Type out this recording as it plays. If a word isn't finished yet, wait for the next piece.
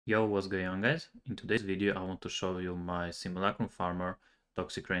Yo, what's going on, guys? In today's video I want to show you my Simulacrum Farmer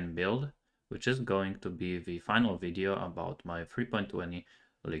Toxic Rain build, which is going to be the final video about my 3.20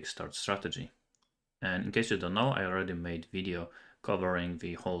 League Start strategy. And in case you don't know, I already made video covering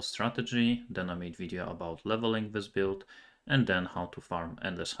the whole strategy, then I made video about leveling this build, and then how to farm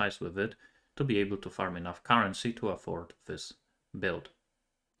endless highs with it to be able to farm enough currency to afford this build.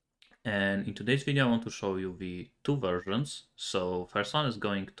 And in today's video, I want to show you the two versions. So first one is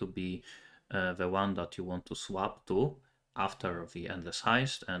going to be the one that you want to swap to after the Endless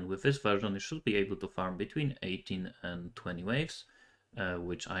Heist. And with this version, you should be able to farm between 18 and 20 waves,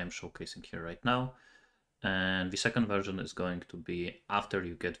 which I am showcasing here right now. And the second version is going to be after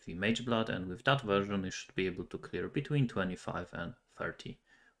you get the Mageblood. And with that version, you should be able to clear between 25 and 30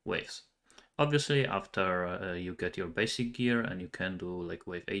 waves. Obviously, after you get your basic gear and you can do like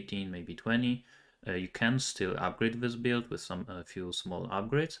wave 18, maybe 20, you can still upgrade this build with a few small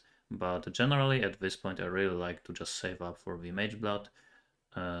upgrades. But generally, at this point, I really like to just save up for the Mageblood.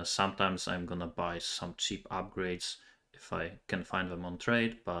 Sometimes I'm gonna buy some cheap upgrades if I can find them on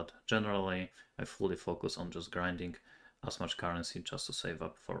trade, but generally, I fully focus on just grinding as much currency just to save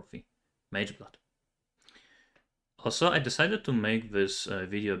up for the Mageblood. Also, I decided to make this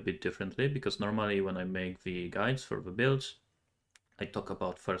video a bit differently because normally when I make the guides for the builds, I talk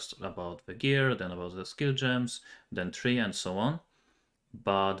about first about the gear, then about the skill gems, then tree and so on.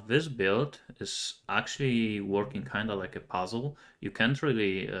 But this build is actually working kind of like a puzzle. You can't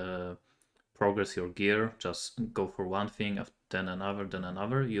really progress your gear, just go for one thing, then another, then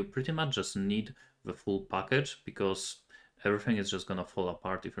another. You pretty much just need the full package because everything is just gonna fall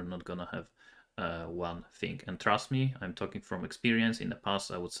apart if you're not gonna have one thing. And trust me, I'm talking from experience. In the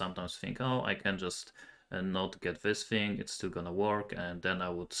past, I would sometimes think, oh, I can just not get this thing, it's still gonna work, and then I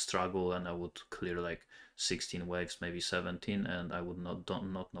would struggle and I would clear like 16 waves, maybe 17, and I would not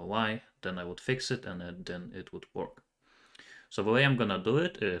know why. Then I would fix it, and then it would work. So the way I'm gonna do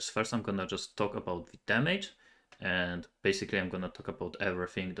it is first I'm gonna just talk about the damage, and basically I'm gonna talk about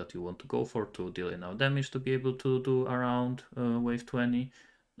everything that you want to go for to deal enough damage to be able to do around wave 20.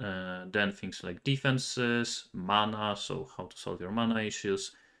 Then things like defenses, mana, so how to solve your mana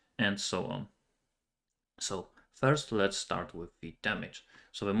issues, and so on. So first let's start with the damage.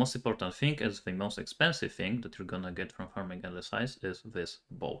 So the most important thing is the most expensive thing that you're gonna get from farming endless heist is this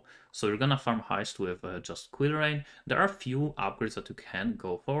bow. So you're gonna farm heist with just Quill Rain. There are a few upgrades that you can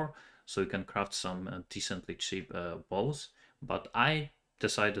go for, so you can craft some decently cheap bows, but I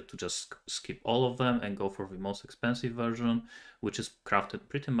decided to just skip all of them and go for the most expensive version, which is crafted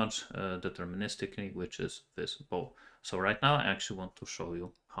pretty much deterministically, which is this bow. So right now I actually want to show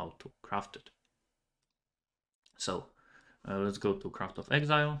you how to craft it. So let's go to Craft of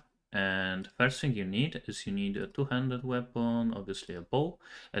Exile, and first thing you need is you need a two-handed weapon, obviously a bow,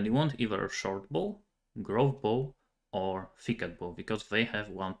 and you want either a short bow, grove bow, or thicket bow, because they have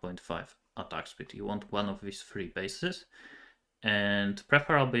 1.5 attack speed. You want one of these three bases, and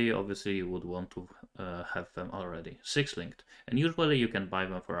preferably, obviously, you would want to have them already 6-linked. And usually you can buy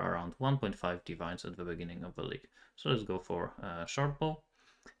them for around 1.5 divines at the beginning of the league. So let's go for short bow.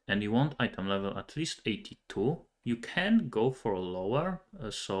 And you want item level at least 82. You can go for lower,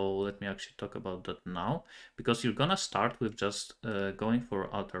 so let me actually talk about that now, because you're gonna start with just going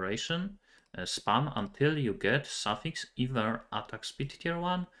for alteration spam until you get suffix either attack speed tier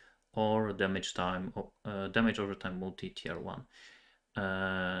 1 or damage over time multi tier 1.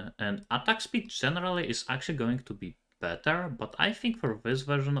 And attack speed generally is actually going to be better, but I think for this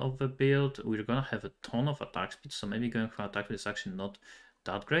version of the build we're gonna have a ton of attack speed, so maybe going for attack speed is actually not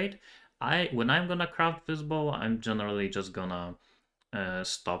that great. When I'm gonna craft this bow, I'm generally just gonna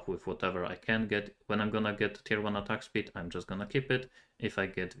stop with whatever I can get. When I'm gonna get tier 1 attack speed, I'm just gonna keep it. If I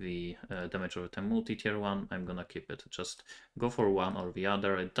get the damage over time multi tier 1, I'm gonna keep it. Just go for one or the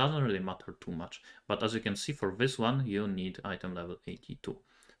other. It doesn't really matter too much. But as you can see, for this one, you need item level 82.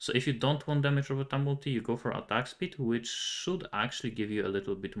 So if you don't want damage over time multi, you go for attack speed, which should actually give you a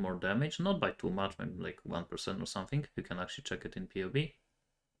little bit more damage. Not by too much, maybe like 1% or something. You can actually check it in PoE.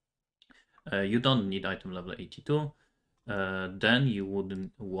 You don't need item level 82. Then you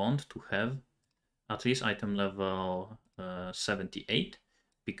wouldn't want to have at least item level 78,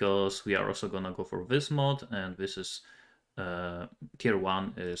 because we are also gonna go for this mod, and this is tier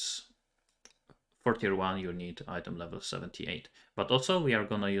 1 is for tier 1 you need item level 78. But also we are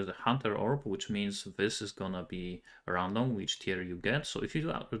gonna use a hunter orb, which means this is gonna be random which tier you get. So if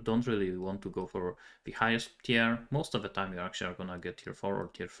you don't really want to go for the highest tier, most of the time you actually are gonna get tier 4 or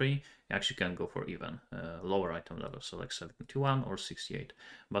tier 3. You actually can go for even lower item level, so like 71 or 68.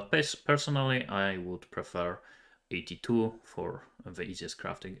 But personally I would prefer 82 for the easiest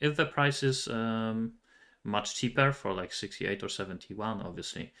crafting. If the price is much cheaper for like 68 or 71,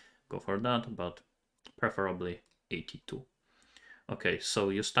 obviously go for that, but preferably 82. Okay, so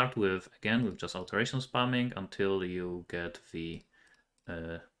you start with, again, with just alteration spamming until you get the,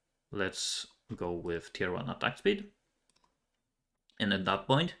 let's go with tier 1 attack speed. And at that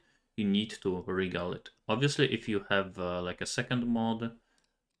point, you need to regal it. Obviously, if you have like a second mod,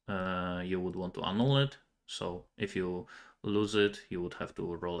 you would want to annul it. So if you lose it, you would have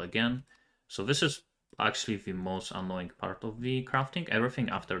to roll again. So this is actually the most annoying part of the crafting. Everything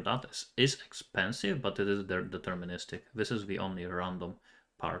after that is expensive, but it is deterministic. This is the only random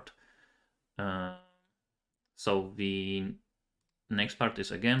part. So the next part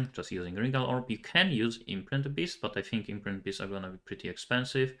is, again, just using Regal Orb. You can use Imprint Beast, but I think Imprint Beasts are going to be pretty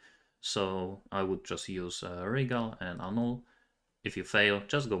expensive. So I would just use Regal and annul. If you fail,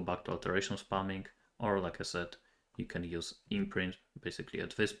 just go back to alteration spamming, or like I said, you can use Imprint basically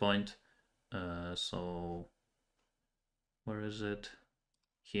at this point. So where is it?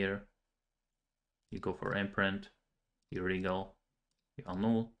 Here. You go for Imprint, you Regal, you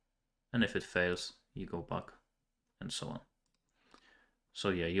annul, and if it fails, you go back, and so on. So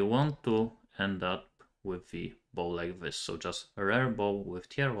yeah, you want to end up with the bow like this. So just a rare bow with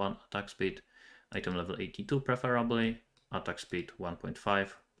tier 1 attack speed, item level 82 preferably, attack speed 1.5,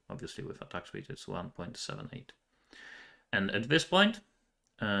 obviously with attack speed it's 1.78. And at this point,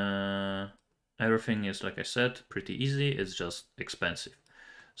 everything is, like I said, pretty easy, it's just expensive.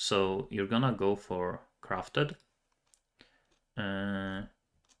 So you're gonna go for crafted. Can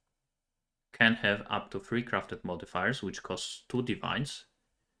have up to 3 crafted modifiers, which costs 2 divines.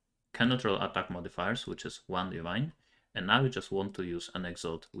 Cannot roll attack modifiers, which is 1 divine. And now you just want to use an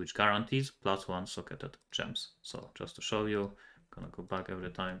exalt, which guarantees +1 socketed gems. So just to show you, I'm gonna go back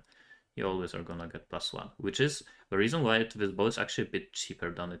every time. You always are gonna get +1, which is the reason why this bow is actually a bit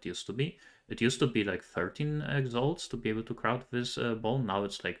cheaper than it used to be. It used to be like 13 exalts to be able to craft this bow. Now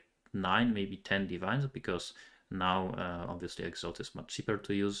it's like 9, maybe 10 divines, because now obviously exalt is much cheaper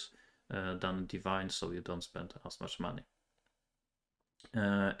to use than divine, so you don't spend as much money.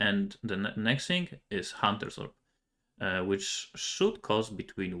 And the next thing is Hunter's Orb, which should cost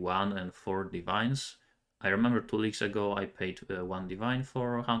between 1 and 4 divines. I remember 2 weeks ago I paid 1 divine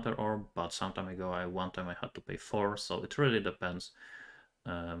for Hunter Orb, but some time ago one time I had to pay 4, so it really depends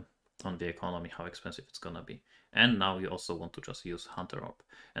on the economy how expensive it's gonna be. And now you also want to just use Hunter Orb,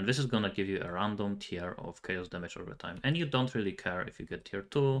 and this is gonna give you a random tier of chaos damage over time, and you don't really care if you get tier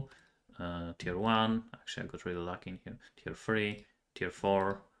 2, tier 1, actually I got really lucky in here, tier 3, tier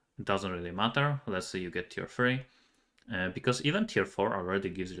 4, it doesn't really matter. Let's say you get tier 3, because even tier 4 already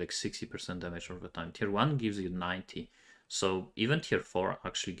gives you like 60% damage over time. Tier 1 gives you 90, so even tier 4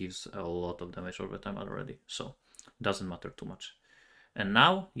 actually gives a lot of damage over time already, so it doesn't matter too much. And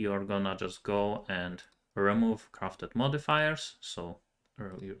now you're gonna just go and remove crafted modifiers, so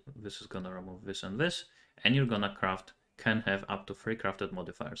this is gonna remove this and this, and you're gonna craft can have up to 3 crafted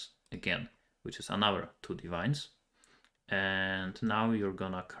modifiers again, which is another 2 divines. And now you're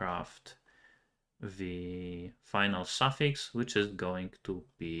gonna craft the final suffix, which is going to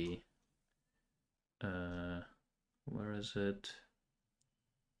be where is it?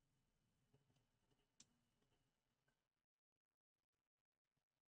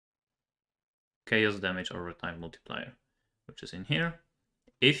 Chaos damage over time multiplier, which is in here.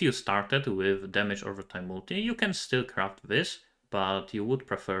 If you started with damage over time multi, you can still craft this, but you would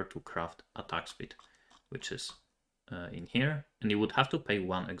prefer to craft attack speed, which is in here, and you would have to pay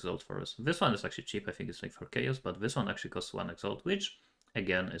 1 exalt for this. This one is actually cheap, I think it's like for chaos, but this one actually costs 1 exalt, which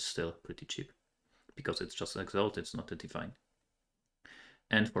again is still pretty cheap because it's just exalt, it's not a divine.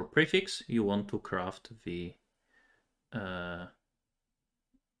 And for prefix, you want to craft the crafted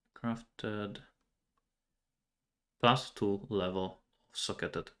 +2 level of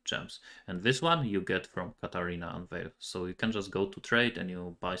socketed gems, and this one you get from Katarina Unveil. So you can just go to trade and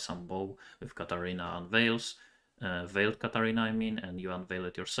you buy some bow with Katarina Unveils, veiled Katarina I mean, and you unveil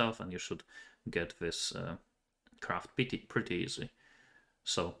it yourself, and you should get this craft pretty easy.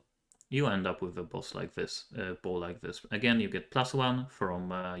 So you end up with a boss like this, bow like this. Again, you get +1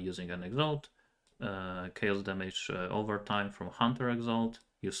 from using an exalt, chaos damage over time from Hunter exalt.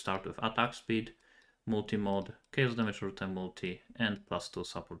 You start with attack speed, multi-mod, chaos damage over time multi, and +2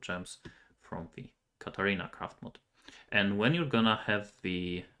 support gems from the Katarina craft mod. And when you're gonna have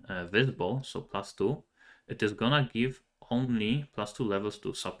the this bow, so +2, it is gonna give only +2 levels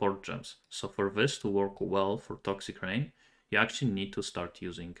to support gems. So for this to work well for Toxic Rain, you actually need to start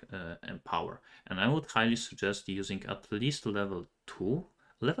using Empower. And I would highly suggest using at least level 2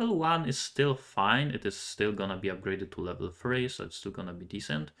 Level 1 is still fine. It is still gonna be upgraded to level 3, so it's still gonna be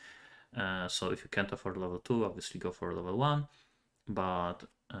decent. So if you can't afford level 2, obviously go for level 1. But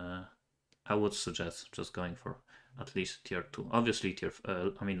I would suggest just going for at least tier 2. Obviously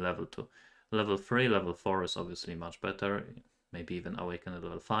level 2. Level 3, level 4 is obviously much better. Maybe even awaken at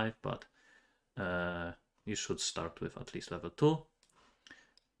level 5, but you should start with at least level 2.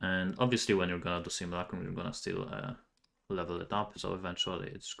 And obviously when you're gonna do simulacrum, you're gonna still level it up, so eventually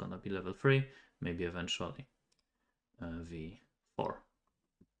it's gonna be level 3, maybe eventually V4.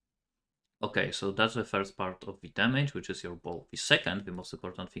 Okay, so that's the first part of the damage, which is your bow. The second, the most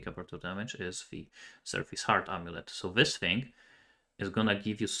important thing about the damage is the Surface Heart Amulet. So this thing is gonna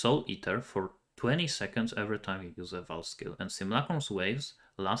give you Soul Eater for 20 seconds every time you use a Val skill. And Simulacrum's waves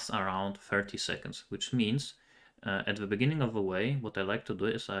last around 30 seconds, which means at the beginning of a wave, what I like to do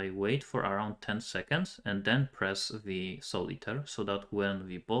is I wait for around 10 seconds and then press the Soul Eater, so that when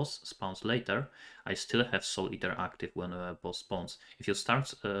the boss spawns later, I still have Soul Eater active when a boss spawns. If you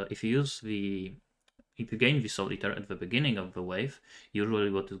gain the Soul Eater at the beginning of the wave,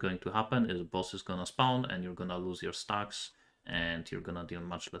 usually what is going to happen is the boss is gonna spawn and you're gonna lose your stacks and you're gonna deal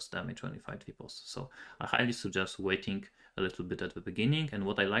much less damage when you fight the boss. So I highly suggest waiting a little bit at the beginning, and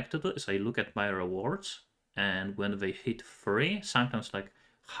what I like to do is I look at my rewards, and when they hit 3, sometimes like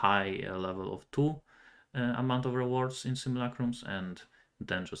high level of 2 amount of rewards in simulacrums, and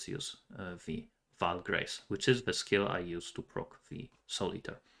then just use the Val Grace, which is the skill I use to proc the Soul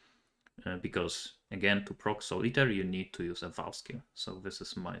Eater. Because again, to proc Soul Eater, you need to use a Val skill. So this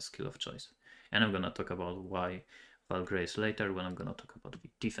is my skill of choice. And I'm gonna talk about why Val Grace later when I'm gonna talk about the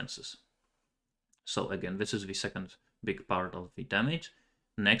defenses. So again, this is the second big part of the damage.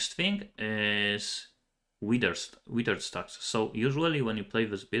 Next thing is withered stacks. So usually when you play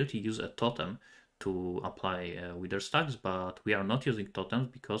this build, you use a totem to apply withered stacks, but we are not using totems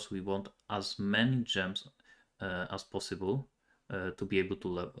because we want as many gems as possible to be able to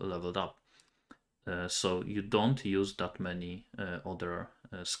level up. So you don't use that many other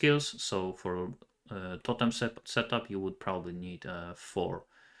skills. So for totem setup, you would probably need 4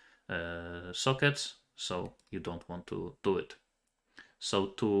 sockets, so you don't want to do it. So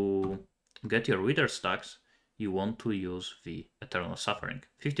to get your wither stacks, you want to use the Eternal Suffering.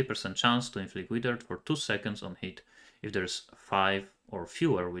 50% chance to inflict withered for 2 seconds on hit if there's 5 or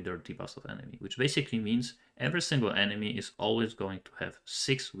fewer withered debuffs of enemy, which basically means every single enemy is always going to have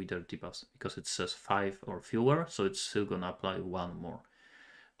 6 withered debuffs, because it says 5 or fewer, so it's still gonna apply 1 more.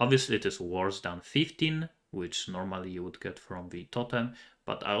 Obviously it is worse than 15, which normally you would get from the totem,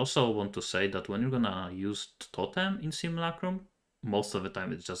 but I also want to say that when you're gonna use totem in simulacrum, most of the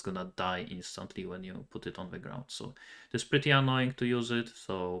time it's just gonna die instantly when you put it on the ground. So it's pretty annoying to use it,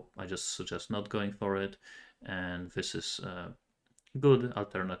 so I just suggest not going for it, and this is a good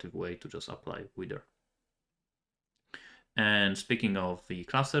alternative way to just apply wither. And speaking of the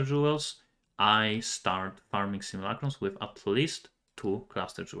cluster jewels, I start farming simulacrums with at least 2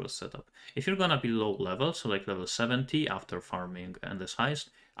 cluster jewels setup. If you're gonna be low level, so like level 70 after farming Endless Heist,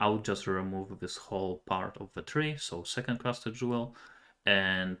 I would just remove this whole part of the tree, so second cluster jewel.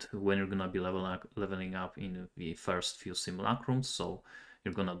 And when you're gonna be leveling up in the first few simulacrums, so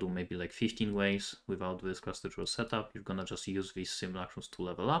you're gonna do maybe like 15 ways without this cluster jewel setup, you're gonna just use these simulacrums to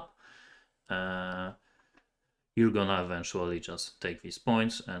level up. You're gonna eventually just take these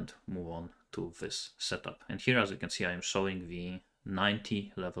points and move on to this setup. And here, as you can see, I'm showing the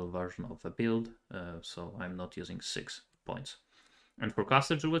 90 level version of the build, so I'm not using 6 points. And for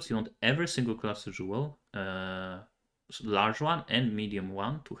cluster jewels, you want every single cluster jewel, large one and medium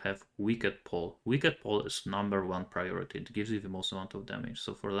one, to have Wicked Pole. Wicked Pole is #1 priority. It gives you the most amount of damage.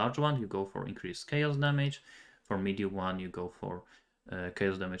 So for large one, you go for increased chaos damage. For medium one, you go for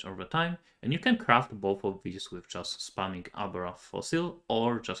chaos damage over time. And you can craft both of these with just spamming Abra Fossil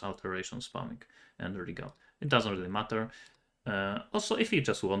or just Alteration spamming and Regal. It doesn't really matter. Also, if you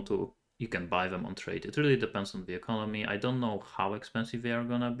just want to, you can buy them on trade. It really depends on the economy. I don't know how expensive they are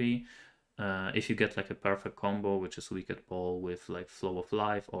gonna be. If you get like a perfect combo, which is Wicked Pole with like Flow of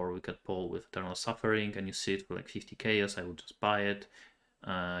Life or Wicked Pole with Eternal Suffering, and you see it for like 50 chaos, I would just buy it.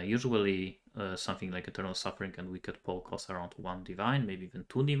 Usually something like Eternal Suffering and Wicked Pole cost around 1 divine, maybe even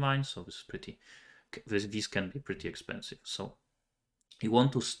 2 divine, so this is pretty. These can be pretty expensive. So you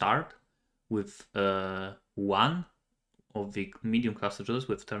want to start with 1 of the medium cluster jewels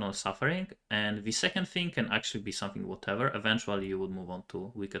with Eternal Suffering, and the second thing can actually be something whatever. Eventually you would move on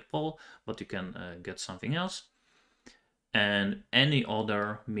to Wicked Pole, but you can get something else. And any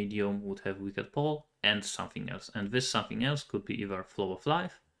other medium would have Wicked Pole and something else. And this something else could be either Flow of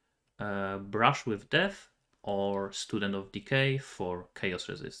Life, Brush with Death, or Student of Decay for chaos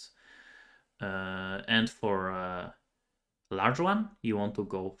resists. And for large one, you want to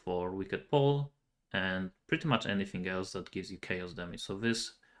go for Wicked Pole and pretty much anything else that gives you chaos damage. So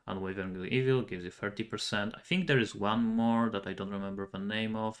this Unwaveringly Evil gives you 30%. I think there is one more that I don't remember the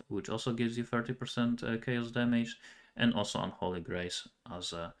name of, which also gives you 30% chaos damage, and also Unholy Grace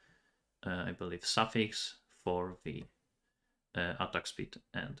as a, I believe, suffix for the attack speed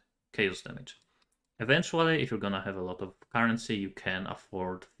and chaos damage. Eventually, if you're gonna have a lot of currency, you can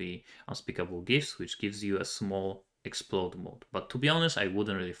afford the Unspeakable Gifts, which gives you a small explode mode. But to be honest, I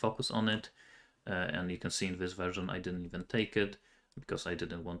wouldn't really focus on it. And you can see in this version, I didn't even take it because I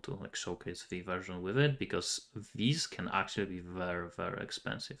didn't want to like showcase the version with it, because these can actually be very, very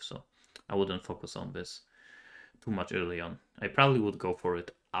expensive. So I wouldn't focus on this too much early on. I probably would go for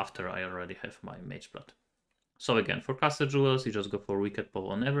it after I already have my Mageblood. So again, for caster jewels, you just go for Wicked Pole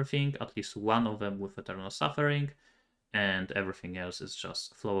on everything, at least one of them with Eternal Suffering, and everything else is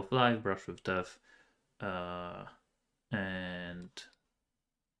just Flow of Life, Brush with Death, and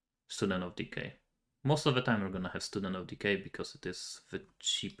Student of Decay. Most of the time we're gonna have Student of Decay because it is the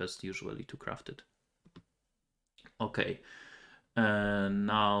cheapest usually to craft it. Okay,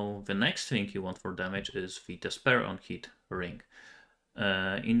 now the next thing you want for damage is the Despair on Hit ring.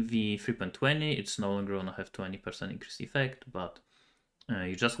 In the 3.20, it's no longer gonna have 20% increased effect, but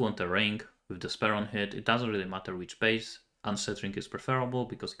you just want a ring with Despair on hit. It doesn't really matter which base. Unset ring is preferable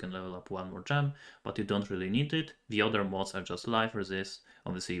because you can level up one more gem, but you don't really need it. The other mods are just life resist.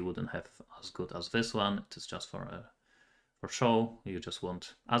 Obviously, you wouldn't have as good as this one. It is just for show. You just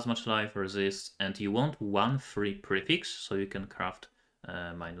want as much life resist, and you want one free prefix so you can craft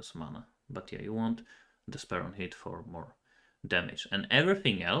minus mana. But yeah, you want Despair on hit for more damage, and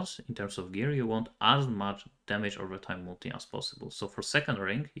everything else in terms of gear you want as much damage over time multi as possible. So for second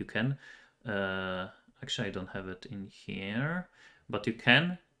ring you can actually I don't have it in here, but you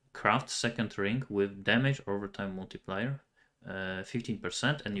can craft second ring with damage over time multiplier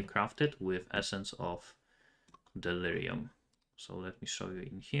 15%, and you craft it with Essence of Delirium. So let me show you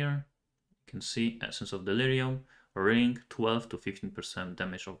in here. You can see Essence of Delirium ring, 12 to 15%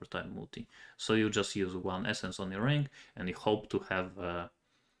 damage over time multi. So you just use one essence on your ring and you hope to have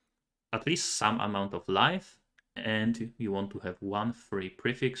at least some amount of life, and you want to have one free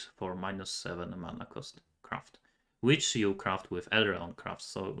prefix for -7 mana cost craft, which you craft with Elrond craft.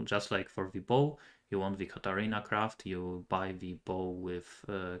 So just like for the bow, you want the Katarina craft, you buy the bow with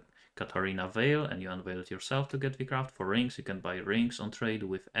Katarina Veil and you unveil it yourself to get the craft. For rings, you can buy rings on trade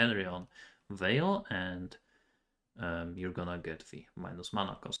with Elrond Veil, and you're gonna get the minus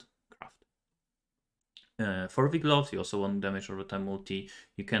mana cost craft. For the gloves, you also want damage over time multi.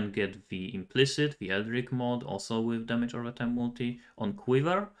 You can get the implicit, the Eldritch mod, also with damage over time multi. On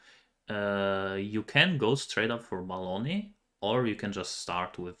Quiver, you can go straight up for Maloney, or you can just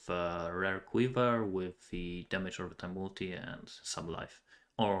start with Rare Quiver with the damage over time multi and some life,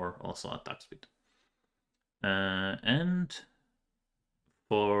 or also attack speed. And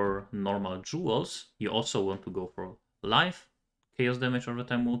for normal jewels, you also want to go for life, chaos damage over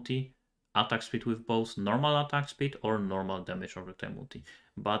time multi, attack speed with both normal attack speed or normal damage over time multi.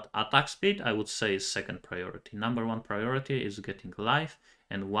 But attack speed, I would say, is second priority. Number one priority is getting life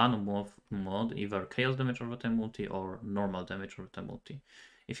and one mod, either chaos damage over time multi or normal damage over time multi.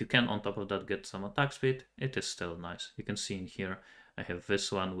 If you can, on top of that, get some attack speed, it is still nice. You can see in here, I have this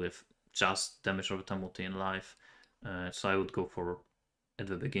one with just damage over time multi in life. So I would go for, at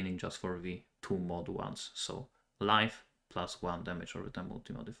the beginning, just for the 2 mod ones. So life plus 1 damage over time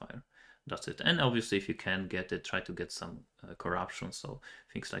multi modifier. That's it. And obviously, if you can get it, try to get some corruption. So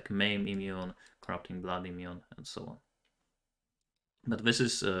things like Maim immune, Corrupting Blood immune, and so on. But this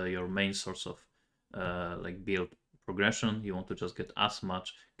is your main source of like build progression. You want to just get as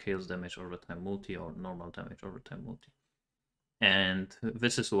much chaos damage over time multi or normal damage over time multi. And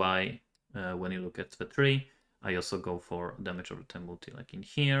this is why when you look at the tree, I also go for damage over time multi, like in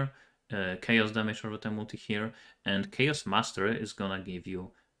here, chaos damage over time multi here, and Chaos Mastery is gonna give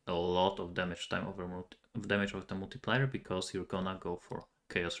you a lot of damage over time multiplier because you're gonna go for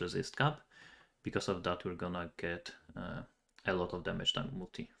chaos resist cap. Because of that, we're gonna get a lot of damage time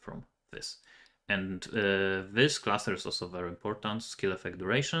multi from this. And this cluster is also very important, skill effect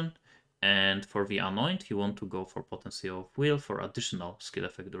duration. And for the Anoint, you want to go for Potency of Will for additional skill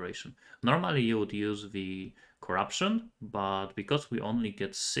effect duration. Normally you would use the Corruption, but because we only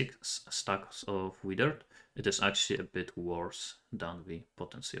get 6 stacks of Withered, it is actually a bit worse than the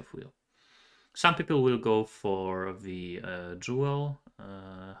Potency of Will. Some people will go for the jewel,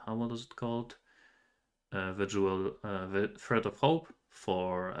 how was it called? The jewel, the Thread of Hope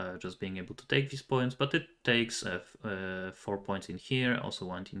for just being able to take these points, but it takes 4 points in here, also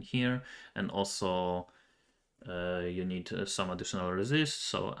 1 in here, and also you need some additional resist,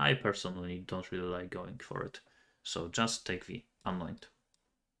 so I personally don't really like going for it. So just take the Anoint.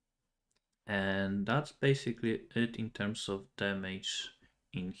 And that's basically it in terms of damage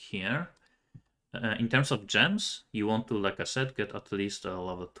in here. In terms of gems, you want to, like I said, get at least a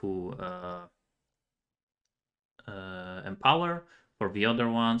level 2 Empower. For the other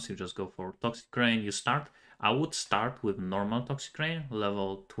ones, you just go for Toxic Rain. I would start with normal Toxic Rain,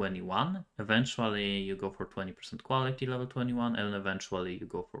 level 21. Eventually, you go for 20% quality, level 21, and eventually you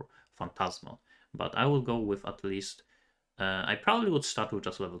go for Phantasmal. But I would go with at least, I probably would start with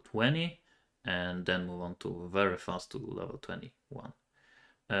just level 20, and then move on to very fast to level 21.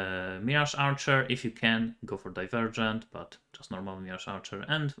 Mirage Archer, if you can, go for Divergent, but just normal Mirage Archer,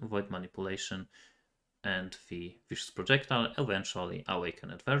 and Void Manipulation, and the Vicious Projectile, eventually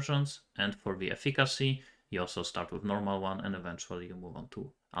Awakened Versions. And for the efficacy, you also start with normal one, and eventually you move on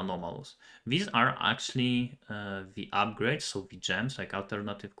to Anomalous. These are actually the upgrades, so the gems like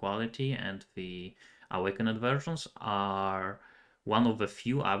Alternative Quality and the Awakened Versions are one of the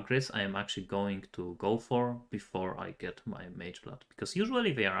few upgrades I am actually going to go for before I get my Mageblood, because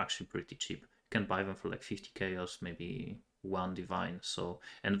usually they are actually pretty cheap. You can buy them for like 50 chaos, maybe 1 divine, so,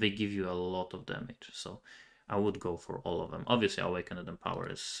 and they give you a lot of damage, so I would go for all of them. Obviously Awakened Empower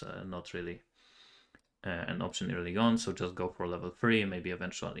is not really an option early on, so just go for level 3, maybe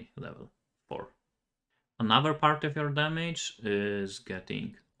eventually level 4. Another part of your damage is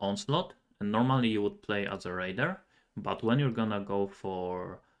getting Onslaught, and normally you would play as a Raider, but when you're gonna go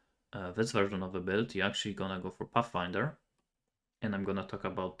for this version of the build, you're actually gonna go for Pathfinder, and I'm gonna talk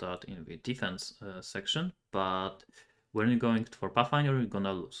about that in the defense section. But when you're going for Pathfinder, you're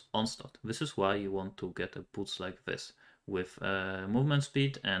gonna lose Onslaught. This is why you want to get a boots like this, with movement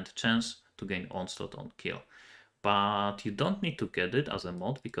speed and chance to gain Onslaught on kill. But you don't need to get it as a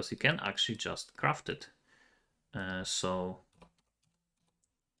mod, because you can actually just craft it. So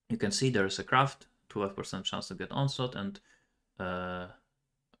you can see there is a craft, 12% chance to get Onslaught, and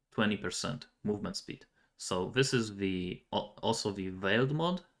 20% movement speed. So this is also the Veiled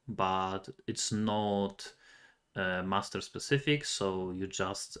mod, but it's not master specific, so you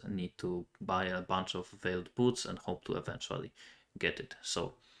just need to buy a bunch of Veiled boots and hope to eventually get it.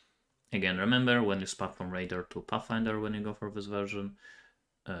 So again, remember, when you swap from Raider to Pathfinder, when you go for this version,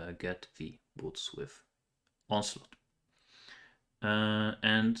 get the boots with Onslaught.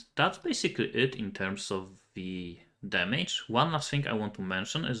 And that's basically it in terms of the damage. One last thing I want to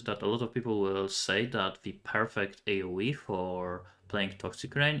mention is that a lot of people will say that the perfect AoE for playing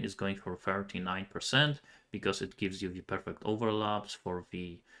Toxic Rain is going for 39%, because it gives you the perfect overlaps for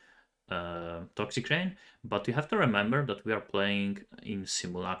the Toxic Rain. But you have to remember that we are playing in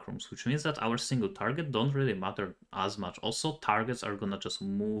simulacrums, which means that our single target don't really matter as much. Also, targets are gonna just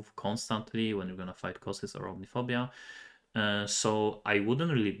move constantly when you're gonna fight Kossis or Omniphobia. So I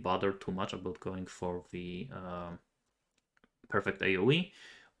wouldn't really bother too much about going for the perfect AoE.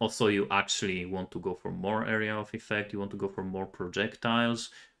 Also, you actually want to go for more area of effect, you want to go for more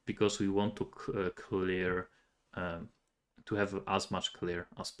projectiles, because we want to clear, to have as much clear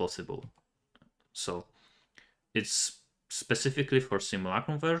as possible. So it's specifically for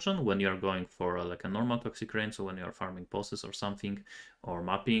simulacrum version, when you're going for like a normal Toxic Rain, so when you're farming bosses or something, or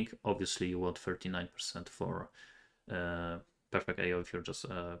mapping, obviously you want 39% for perfect AoE if you're just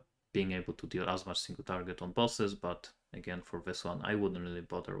being able to deal as much single target on bosses, but again, for this one, I wouldn't really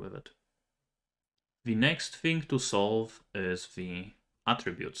bother with it. The next thing to solve is the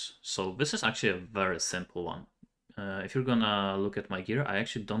attributes. So this is actually a very simple one. If you're gonna look at my gear, I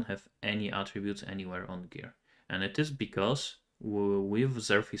actually don't have any attributes anywhere on gear. And it is because with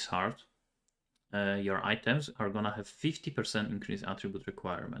Zerfy's Heart, your items are gonna have 50% increased attribute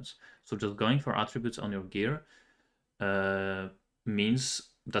requirements. So just going for attributes on your gear means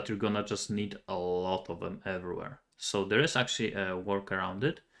that you're gonna just need a lot of them everywhere. So there is actually a work around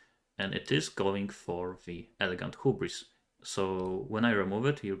it, and it is going for the Elegant Hubris. So when I remove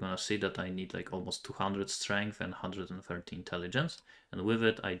it, you're gonna see that I need like almost 200 strength and 130 intelligence, and with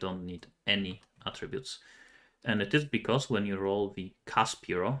it I don't need any attributes. And it is because when you roll the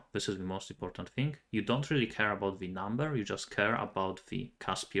Caspiro, this is the most important thing, you don't really care about the number, you just care about the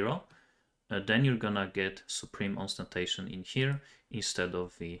Caspiro. Then you're gonna get Supreme Ostentation in here instead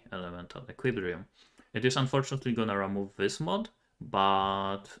of the Elemental Equilibrium. It is unfortunately gonna remove this mod,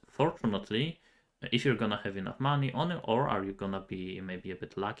 but fortunately, if you're gonna have enough money on it, or are you gonna be maybe a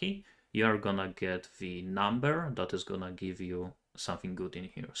bit lucky, you're gonna get the number that is gonna give you something good in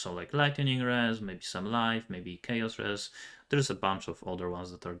here. So like lightning res, maybe some life, maybe chaos res. There's a bunch of other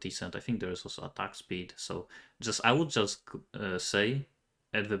ones that are decent. I think there is also attack speed. So I would just say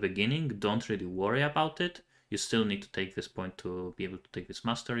at the beginning, don't really worry about it. You still need to take this point to be able to take this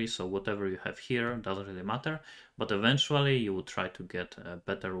mastery. So whatever you have here doesn't really matter. But eventually you will try to get a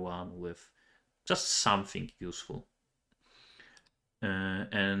better one with just something useful.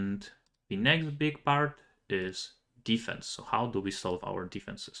 And the next big part is defense. So how do we solve our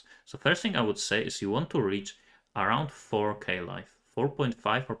defenses? So first thing I would say is you want to reach around 4k life.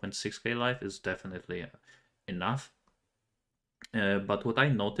 4.5, 4.6k life is definitely enough. But what I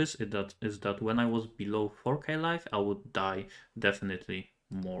noticed is that when I was below 4k life, I would die definitely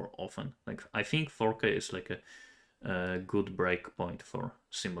more often. Like I think 4k is like a good break point for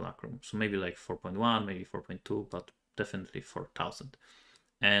simulacrum. So maybe like 4.1, maybe 4.2, but definitely 4000.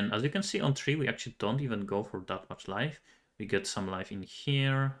 And as you can see on 3, we actually don't even go for that much life. We get some life in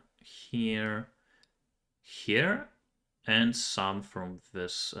here, here, here, and some from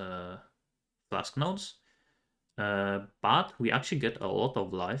this flask nodes. But we actually get a lot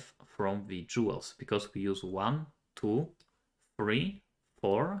of life from the jewels because we use 1, 2, 3,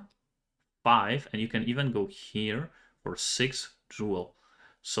 4, 5, and you can even go here for 6 jewel.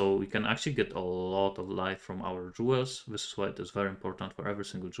 So we can actually get a lot of life from our jewels. This is why it is very important for every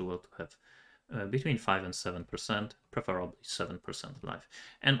single jewel to have between 5 and 7%, preferably 7% life.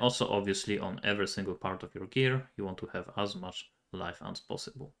 And also obviously on every single part of your gear, you want to have as much life as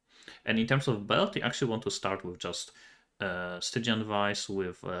possible. And in terms of belt, you actually want to start with just Stygian Vice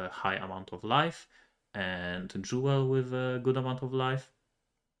with a high amount of life and Jewel with a good amount of life.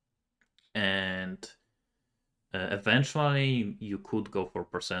 And eventually you could go for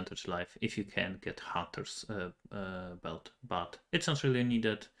percentage life if you can get Hunter's belt, but it's not really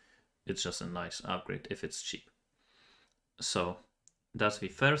needed. It's just a nice upgrade if it's cheap. So that's the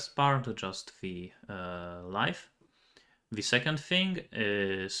first part, just the life. The second thing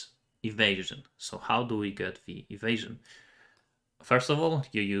is evasion. So how do we get the evasion? First of all,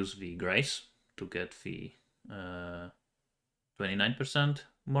 you use the grace to get the 29%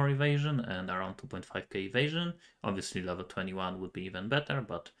 more evasion and around 2.5k evasion. Obviously level 21 would be even better,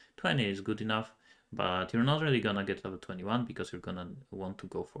 but 20 is good enough. But you're not really gonna get level 21 because you're gonna want to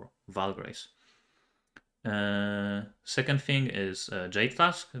go for Valgrace. Second thing is Jade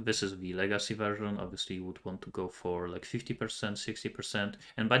Flask. This is the legacy version. Obviously you would want to go for like 50%, 60%.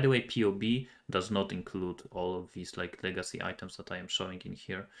 And by the way, PoB does not include all of these like legacy items that I am showing in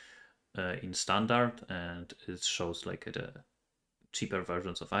here in standard, and it shows like the cheaper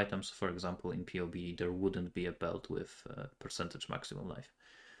versions of items. For example, in PoB there wouldn't be a belt with percentage maximum life.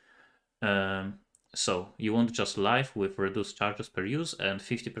 So you want just life with reduced charges per use and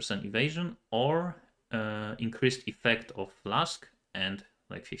 50% evasion, or increased effect of flask and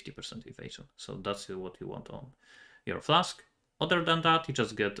like 50% evasion. So that's what you want on your flask. Other than that, you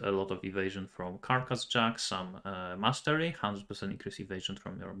just get a lot of evasion from Carcass Jack, some mastery, 100% increased evasion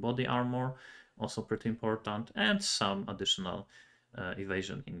from your body armor, also pretty important, and some additional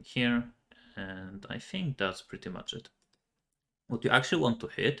evasion in here. And I think that's pretty much it. What you actually want to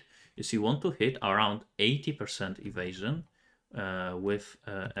hit is you want to hit around 80% evasion with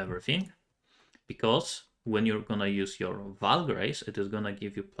everything, because when you're gonna use your Valgrace, it is gonna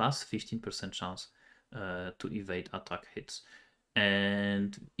give you plus 15% chance to evade attack hits.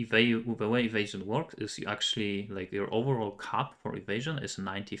 And the way evasion works is you actually, like, your overall cap for evasion is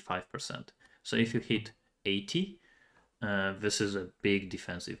 95%. So if you hit 80, this is a big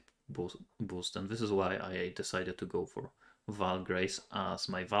defensive boost, and this is why I decided to go for Valgrace as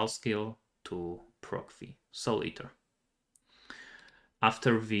my Val skill to proc the Soul Eater.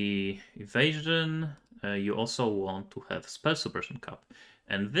 After the evasion, you also want to have spell suppression cap.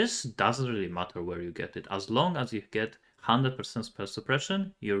 And this doesn't really matter where you get it. As long as you get 100% spell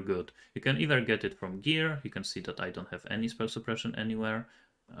suppression, you're good. You can either get it from gear. You can see that I don't have any spell suppression anywhere.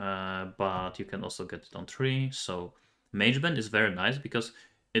 But you can also get it on 3. So Mageblood is very nice because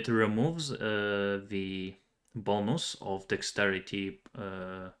it removes the bonus of dexterity,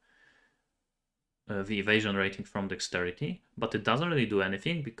 the evasion rating from dexterity, but it doesn't really do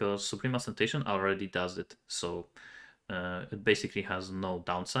anything because Supreme Ostentation already does it. So it basically has no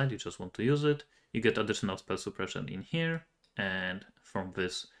downside. You just want to use it. You get additional spell suppression in here and from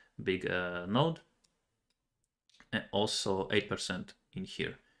this big node, and also 8% in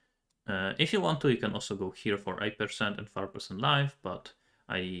here. If you want to, you can also go here for 8% and 5% life, but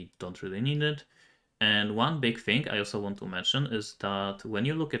I don't really need it. And one big thing I also want to mention is that when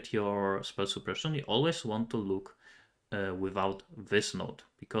you look at your spell suppression, you always want to look without this node,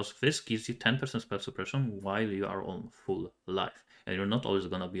 because this gives you 10% spell suppression while you are on full life. And you're not always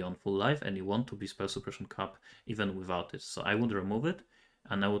gonna be on full life, and you want to be spell suppression cap even without it. So I would remove it,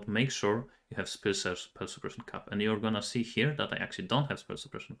 and I would make sure you have spell suppression cap. And you're gonna see here that I actually don't have spell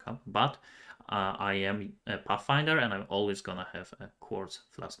suppression cap, but I am a Pathfinder, and I'm always gonna have a Quartz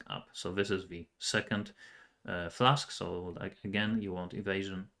Flask up. So this is the second flask. So like again, you want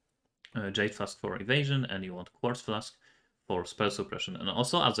evasion, Jade Flask for evasion, and you want Quartz Flask for spell suppression. And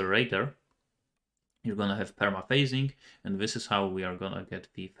also as a raider, you're gonna have perma phasing, and this is how we are gonna get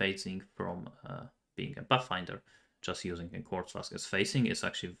the phasing from being a Pathfinder. Just using a Quartz Flask as phasing is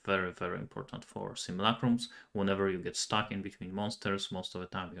actually very, very important for simulacrums. Whenever you get stuck in between monsters, most of the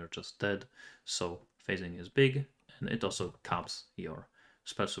time you're just dead. So phasing is big, and it also caps your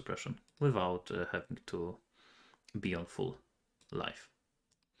spell suppression without having to be on full life.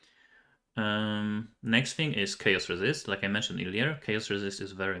 Next thing is Chaos Resist. Like I mentioned earlier, Chaos Resist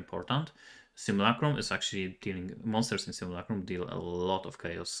is very important. Simulacrum is actually dealing, monsters in Simulacrum deal a lot of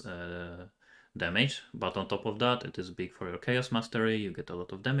Chaos damage, but on top of that, it is big for your Chaos Mastery, you get a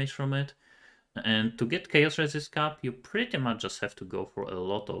lot of damage from it. And to get Chaos Resist cap, you pretty much just have to go for a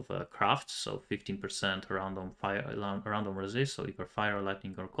lot of crafts, so 15% random resist, so either fire,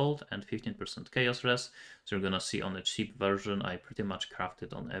 lightning, or cold, and 15% Chaos Res. So you're gonna see on the cheap version, I pretty much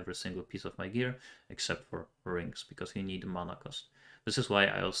crafted on every single piece of my gear, except for rings, because you need mana cost. This is why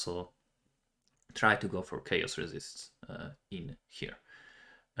I also try to go for Chaos Resists in here.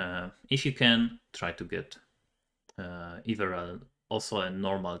 If you can, try to get either also a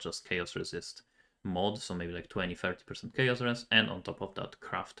normal just Chaos Resist mod, so maybe like 20-30% Chaos Res, and on top of that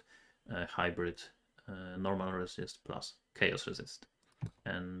craft hybrid normal resist plus Chaos Resist.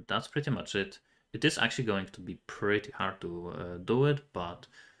 And that's pretty much it. It is actually going to be pretty hard to do it, but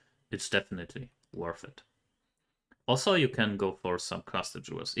it's definitely worth it. Also, you can go for some cluster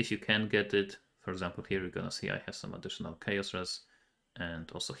jewels. If you can get it, for example, here you're gonna see I have some additional Chaos Res,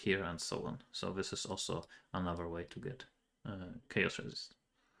 and also here and so on. So this is also another way to get Chaos Resist.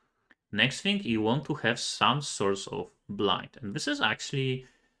 Next thing, you want to have some source of blind, and this is actually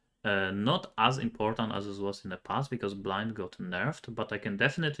not as important as it was in the past because blind got nerfed, but I can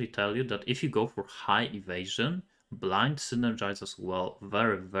definitely tell you that if you go for high evasion, blind synergizes well,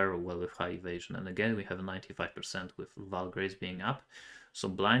 very, very well with high evasion. And again, we have 95% with Valgrace being up, so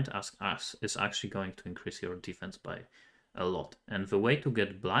blind is actually going to increase your defense by a lot. And the way to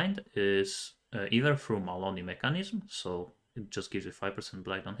get blind is either through Maloney mechanism, so it just gives you 5%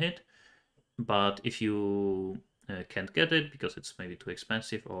 blind on hit, but if you can't get it because it's maybe too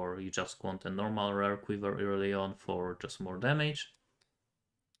expensive, or you just want a normal rare quiver early on for just more damage,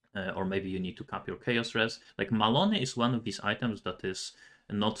 or maybe you need to cap your Chaos Res. Like Maloney is one of these items that is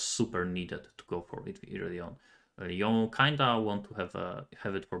not super needed to go for it early on. You kinda want to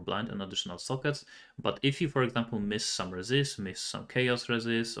have it for blind and additional sockets, but if you, for example, miss some resist, miss some Chaos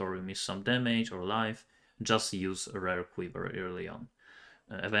Resist, or miss some damage or life, just use a rare quiver early on.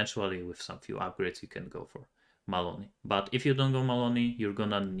 Eventually, with some few upgrades, you can go for Maloney. But if you don't go Maloney, you're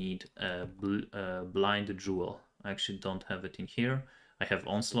gonna need a blind jewel. I actually don't have it in here. I have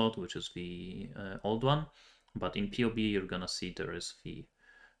Onslaught, which is the old one, but in PoB you're gonna see there is the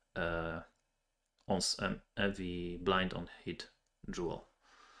blind on hit jewel.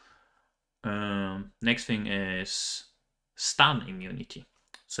 Next thing is stun immunity.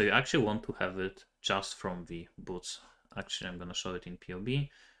 So you actually want to have it just from the boots. Actually, I'm gonna show it in PoB.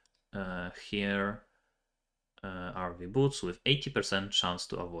 Here are the boots with 80% chance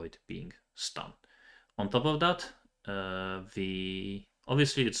to avoid being stunned. On top of that,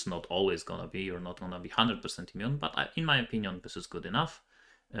 obviously it's not always gonna be, you're not gonna be 100% immune, but in my opinion, this is good enough.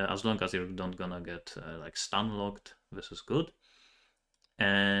 As long as you're not gonna get like stun locked, this is good.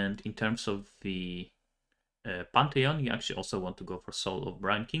 And in terms of the Pantheon, you actually also want to go for Soul of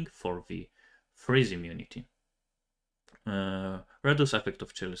Brine King for the freeze immunity. Reduce effect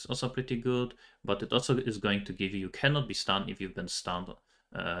of chill is also pretty good, but it also is going to give you cannot be stunned if you've been stunned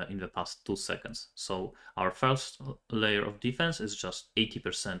in the past 2 seconds. So our first layer of defense is just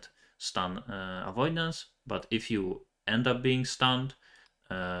 80% stun avoidance, but if you end up being stunned,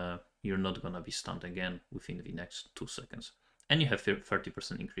 you're not gonna be stunned again within the next 2 seconds. And you have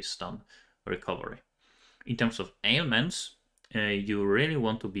 30% increased stun recovery. In terms of ailments, you really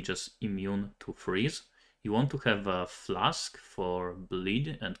want to be just immune to freeze. You want to have a flask for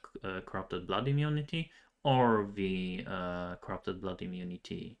bleed and corrupted blood immunity, or the corrupted blood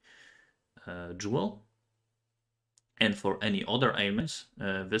immunity jewel. And for any other ailments,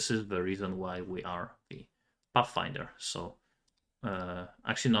 this is the reason why we are the Pathfinder. So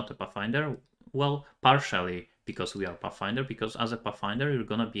actually not a Pathfinder, well, partially because we are Pathfinder, because as a Pathfinder, you're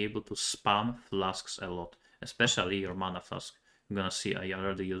gonna be able to spam flasks a lot, especially your mana flask. You're gonna see I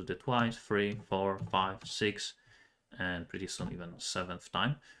already used it twice, 3, 4, 5, 6, and pretty soon even 7th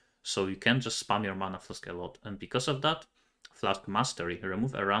time. So you can just spam your mana flask a lot, and because of that, Flask Mastery,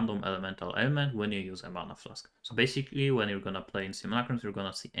 remove a random elemental ailment when you use a mana flask. So basically, when you're gonna play in simulacrums, you're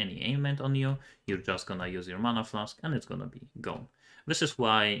gonna see any ailment on you, you're just gonna use your mana flask, and it's gonna be gone. This is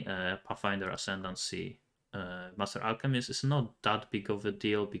why Pathfinder Ascendancy Master Alchemist is not that big of a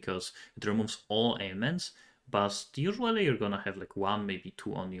deal, because it removes all ailments, but usually you're gonna have like 1, maybe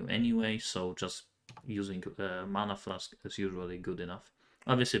 2 on you anyway, so just using mana flask is usually good enough.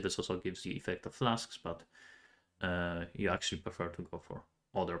 Obviously, this also gives you effect of flasks, but you actually prefer to go for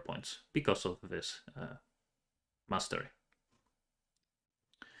other points because of this mastery.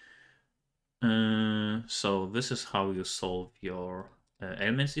 So this is how you solve your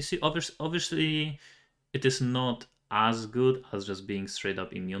ailments. You see, obviously, it is not as good as just being straight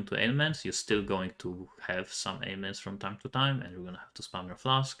up immune to ailments. You're still going to have some ailments from time to time, and you're going to have to spam your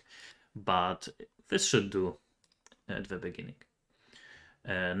flask, but this should do at the beginning.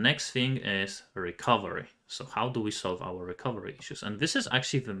 Next thing is recovery. So how do we solve our recovery issues? And this is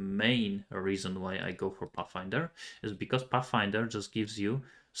actually the main reason why I go for Pathfinder, is because Pathfinder just gives you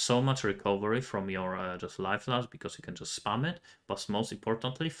so much recovery from your just life flask, because you can just spam it, but most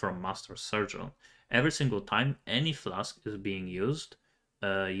importantly from Master Surgeon. Every single time any flask is being used,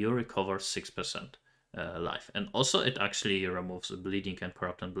 you recover 6%. Life, and also it actually removes bleeding and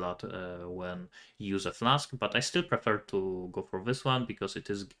corrupted blood when you use a flask, but I still prefer to go for this one because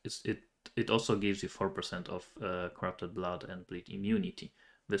it also gives you 4% of corrupted blood and bleed immunity.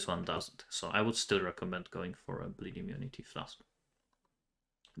 This one doesn't, so I would still recommend going for a bleed immunity flask.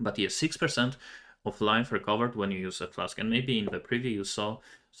 But yes, 6% of life recovered when you use a flask, and maybe in the preview you saw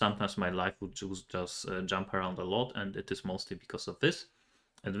sometimes my life would just jump around a lot, and it is mostly because of this.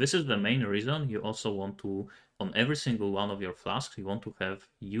 And this is the main reason you also want to, on every single one of your flasks, you want to have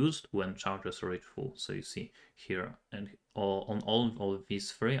used when charges reach full. So you see here, and on all of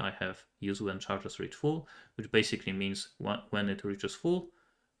these 3, I have used when charges reach full, which basically means when it reaches full,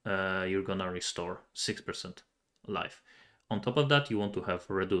 you're gonna restore 6% life. On top of that, you want to have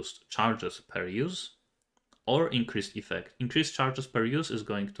reduced charges per use or increased effect. Increased charges per use is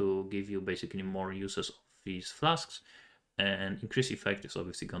going to give you basically more uses of these flasks, and increase effect is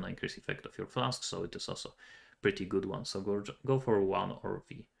obviously gonna increase effect of your flask, so it is also pretty good one. So go for one or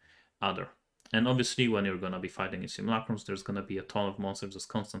the other. And obviously when you're gonna be fighting in simulacrums, there's gonna be a ton of monsters just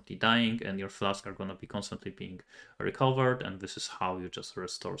constantly dying, and your flask are gonna be constantly being recovered, and this is how you just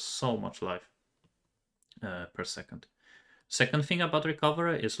restore so much life per second. Second thing about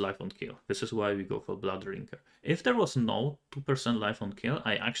recovery is life on kill. This is why we go for Blood Drinker. If there was no 2% life on kill,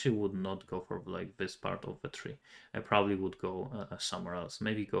 I actually would not go for like this part of the tree. I probably would go somewhere else.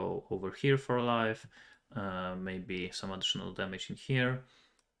 Maybe go over here for life, maybe some additional damage in here,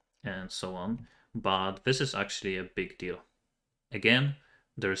 and so on. But this is actually a big deal. Again,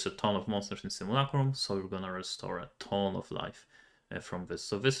 there is a ton of monsters in Simulacrum, so you're gonna restore a ton of life from this.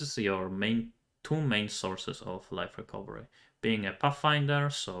 So this is your two main sources of life recovery. Being a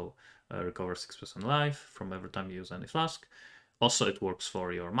Pathfinder, so recover 6% life from every time you use any flask. Also, it works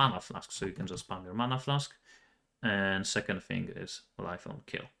for your mana flask, so you can just spam your mana flask. And second thing is life on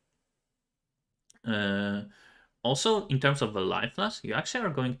kill. Also, in terms of the life flask, you actually are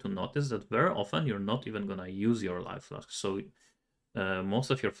going to notice that very often you're not even going to use your life flask. So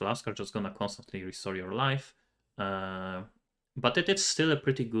most of your flasks are just going to constantly restore your life. But it is still a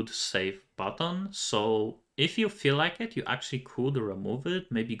pretty good save button, so if you feel like it, you actually could remove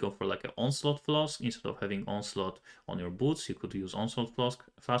it. Maybe go for like an Onslaught flask. Instead of having Onslaught on your boots, you could use Onslaught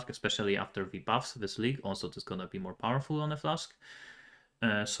flask, especially after the buffs this league. Onslaught is gonna be more powerful on a flask,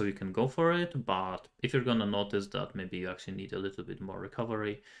 so you can go for it. But if you're gonna notice that maybe you actually need a little bit more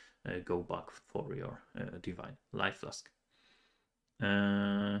recovery, go back for your Divine Life Flask.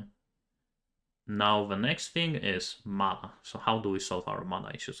 Now the next thing is mana. So how do we solve our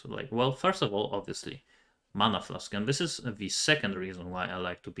mana issues? Like, well, first of all, obviously, mana flask. And this is the second reason why I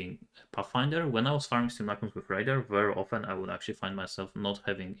like to be a Pathfinder. When I was farming simulacrums with Raider, very often I would actually find myself not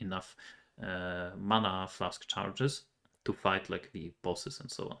having enough mana flask charges to fight like the bosses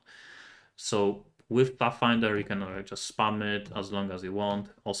and so on. So with Pathfinder, you can just spam it as long as you want.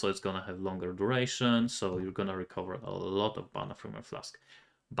 Also, it's gonna have longer duration, so you're gonna recover a lot of mana from your flask.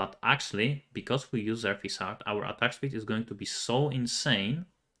 But actually, because we use Earthy's Heart, our attack speed is going to be so insane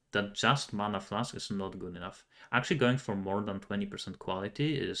that just mana flask is not good enough. Actually, going for more than 20%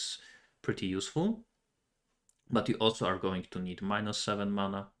 quality is pretty useful. But you also are going to need -7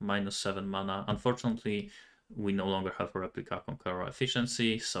 mana, -7 mana. Unfortunately, we no longer have a replica conqueror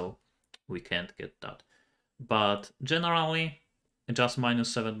efficiency, so we can't get that. But generally, just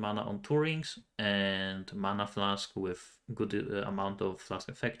 -7 mana on 2 rings and mana flask with good amount of flask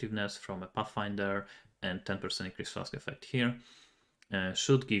effectiveness from a Pathfinder and 10% increased flask effect here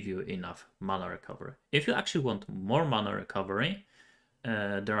should give you enough mana recovery. If you actually want more mana recovery,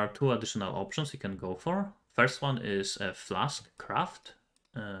 there are 2 additional options you can go for. First one is a flask craft.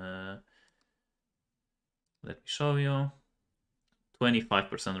 Let me show you.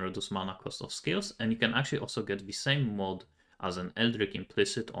 25% reduce mana cost of skills, and you can actually also get the same mod as an Eldritch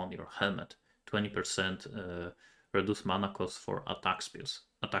implicit on your helmet. 20% reduce mana cost for attack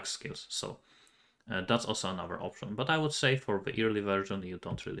skills. So that's also another option. But I would say for the early version, you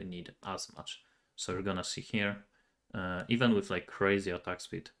don't really need as much. So you're gonna see here, even with like crazy attack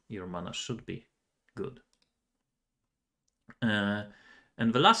speed, your mana should be good.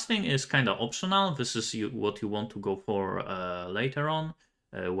 And the last thing is kind of optional. This is what you want to go for later on.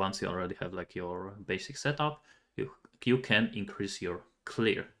 Once you already have like your basic setup, you can increase your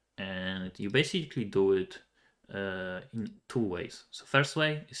clear. And you basically do it in 2 ways. So first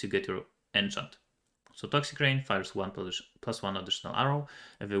way is you get your enchant. So Toxic Rain fires +1 additional arrow.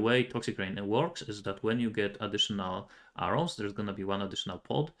 And the way Toxic Rain works is that when you get additional arrows, there's going to be 1 additional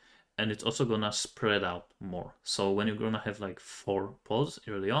pod. And it's also gonna spread out more. So when you're gonna have like 4 pods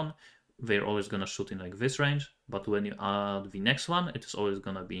early on, they're always gonna shoot in like this range. But when you add the next one, it is always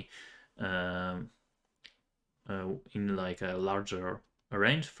gonna be in like a larger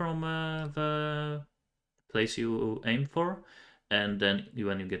range from the place you aim for. And then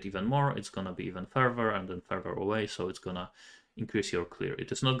when you get even more, it's gonna be even further and then further away. So it's gonna increase your clear.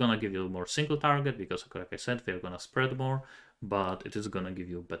 It is not gonna give you more single target because, like I said, they're gonna spread more, but it is gonna give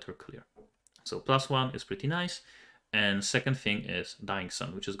you better clear. So +1 is pretty nice. And second thing is Dying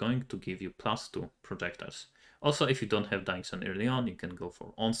Sun, which is going to give you +2 projectiles. Also, if you don't have Dying Sun early on, you can go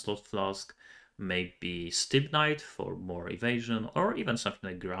for Onslaught Flask, maybe Stibnite for more evasion, or even something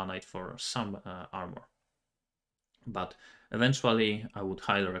like Granite for some armor. But eventually, I would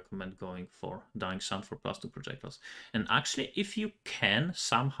highly recommend going for Dying Sun for +2 projectiles. And actually, if you can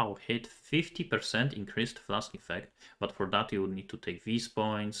somehow hit 50% increased flask effect, but for that you would need to take these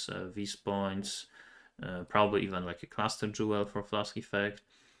points, probably even like a cluster jewel for flask effect.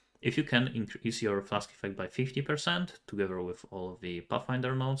 If you can increase your flask effect by 50% together with all of the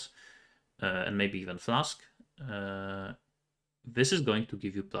Pathfinder nodes, and maybe even flask, this is going to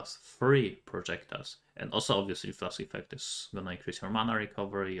give you +3 projectiles. And also, obviously, flask effect is going to increase your mana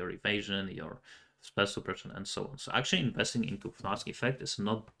recovery, your evasion, your spell suppression, and so on. So actually investing into flask effect is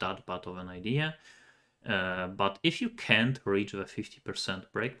not that bad of an idea. But if you can't reach the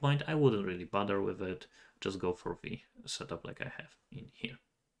 50% breakpoint, I wouldn't really bother with it. Just go for the setup like I have in here.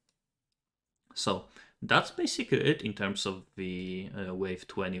 So that's basically it in terms of the Wave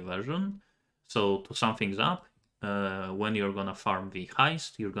 20 version. So to sum things up, when you're gonna farm the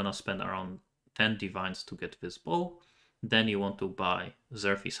heist, you're gonna spend around 10 divines to get this bow. Then you want to buy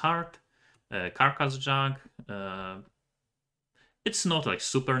Zerfi's Heart, Carcass Jag. It's not like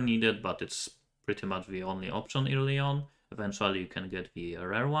super needed, but it's pretty much the only option early on. Eventually you can get the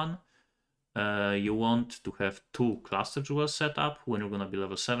rare one. You want to have 2 cluster jewels set up. When you're gonna be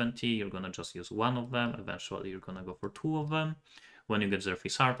level 70, you're gonna just use 1 of them. Eventually you're gonna go for 2 of them. When you get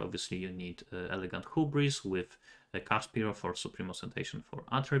Zerfi's Heart, obviously you need Elegant Hubris with a Caspiro for Supreme Ostentation for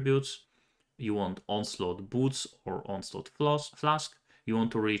attributes. You want Onslaught Boots or Onslaught Flask. You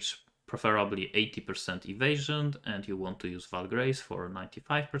want to reach preferably 80% evasion, and you want to use Valgrace for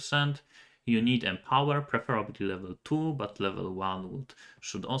 95%. You need Empower, preferably level 2, but level 1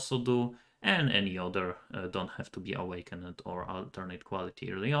 should also do. And any other don't have to be Awakened or alternate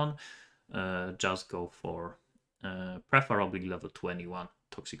quality early on. Just go for preferably level 21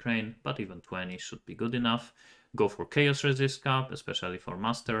 Toxic Rain, but even 20 should be good enough. Go for Chaos Resist Cap, especially for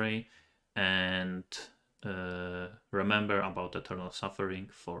Mastery, and remember about Eternal Suffering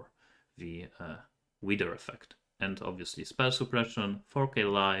for the Wither effect. And obviously Spell Suppression, 4k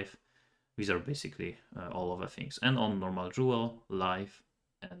life. These are basically all of the things. And on normal Jewel, life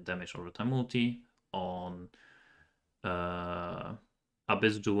and damage over time multi. On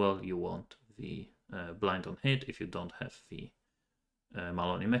Abyss Jewel, you want the blind on hit if you don't have the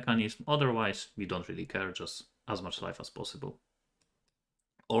Maloney mechanism. Otherwise, we don't really care, just as much life as possible.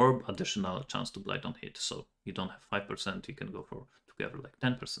 Or additional chance to blind on hit. So you don't have 5%, you can go for together like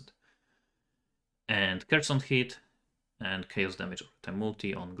 10%. And Curse on hit, and Chaos damage over time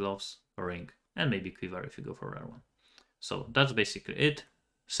multi on gloves, ring, and maybe quiver if you go for a rare one. So that's basically it.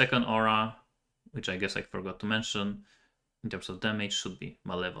 Second aura, which I guess I forgot to mention, in terms of damage should be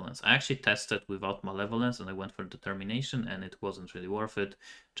Malevolence. I actually tested without Malevolence and I went for Determination and it wasn't really worth it.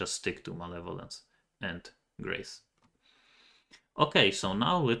 Just stick to Malevolence and Grace. Okay, so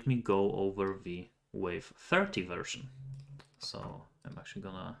now let me go over the Wave 30 version. So I'm actually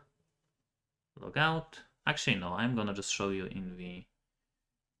gonna log out. Actually, no, I'm gonna just show you in the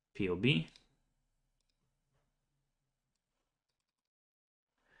PoE.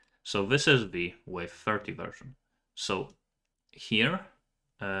 So this is the Wave 30 version. So here,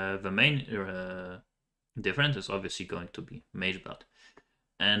 the main difference is obviously going to be Mageblood.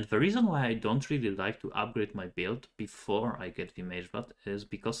 And the reason why I don't really like to upgrade my build before I get the Mageblood is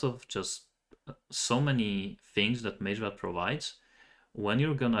because of just so many things that Mageblood provides. When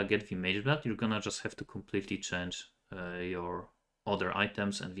you're gonna get the Mageblood, you're gonna just have to completely change your other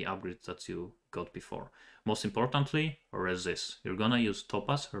items and the upgrades that you got before. Most importantly, resist. You're gonna use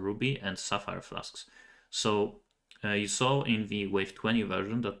Topaz, Ruby, and Sapphire flasks. So you saw in the Wave 20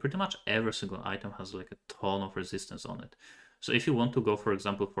 version that pretty much every single item has like a ton of resistance on it. So if you want to go, for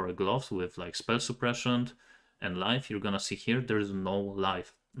example, for a gloves with like spell suppression and life, you're gonna see here there is no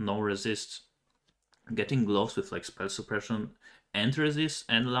life, no resist. Getting gloves with like spell suppression and resist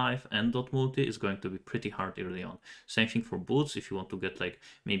and life and dot multi is going to be pretty hard early on. Same thing for boots. If you want to get like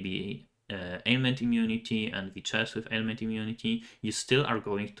maybe ailment immunity and the chest with ailment immunity, you still are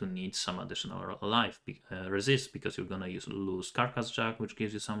going to need some additional life resist, because you're gonna lose Carcass Jack, which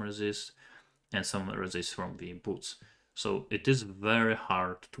gives you some resist, and some resist from the boots. So it is very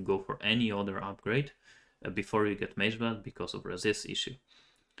hard to go for any other upgrade before you get Mageblood because of resist issue.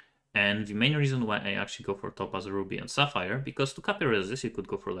 And the main reason why I actually go for Topaz, Ruby, and Sapphire, because to copy resist you could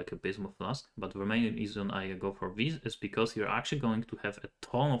go for like a Bismuth Flask, but the main reason I go for these is because you're actually going to have a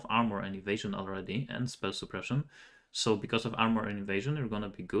ton of armor and evasion already, and spell suppression. So because of armor and evasion, you're gonna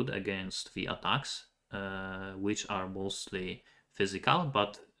be good against the attacks, which are mostly physical,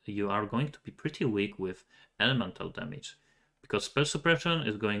 but you are going to be pretty weak with elemental damage, because spell suppression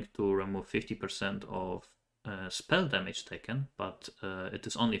is going to remove 50% of spell damage taken, but it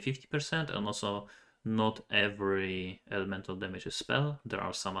is only 50%, and also not every elemental damage is spell. There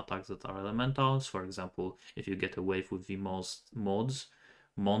are some attacks that are elementals. For example, if you get a wave with the most mods,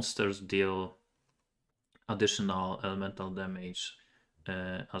 monsters deal additional elemental damage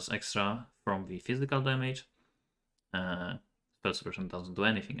as extra from the physical damage. Spell suppression doesn't do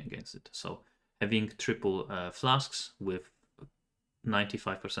anything against it. So having triple flasks with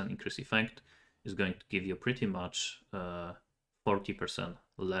 95% increase effect is going to give you pretty much 40%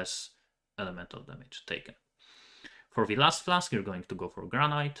 less elemental damage taken. For the last flask, you're going to go for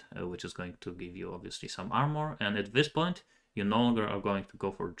Granite, which is going to give you obviously some armor. And at this point, you no longer are going to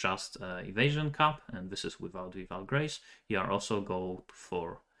go for just evasion cap, and this is without Vival Grace. You are also go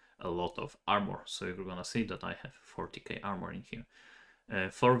for a lot of armor. So you're gonna see that I have 40k armor in here.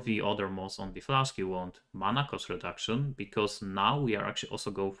 For the other mods on the flask, you want mana cost reduction, because now we are actually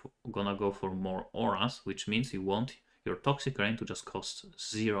also gonna go for more auras, which means you want your Toxic Rain to just cost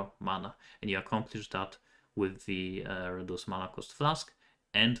 0 mana, and you accomplish that with the reduced mana cost flask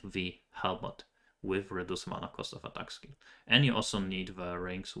and the helmet with reduced mana cost of attack skill. And you also need the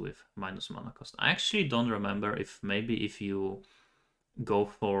rings with minus mana cost. I actually don't remember if maybe if you go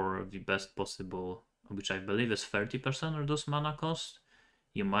for the best possible, which I believe is 30% reduced mana cost,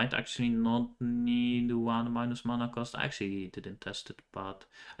 you might actually not need 1 minus mana cost. I actually didn't test it, but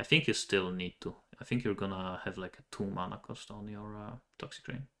I think you still need to. I think you're gonna have like a 2 mana cost on your Toxic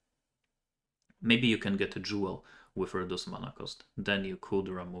Rain. Maybe you can get a jewel with reduced mana cost. Then you could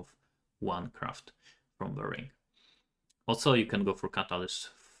remove 1 craft from the ring. Also, you can go for Catalyst.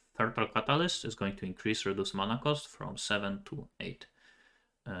 Fertile Catalyst is going to increase reduced mana cost from 7 to 8.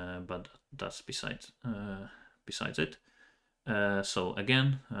 But that's besides it. So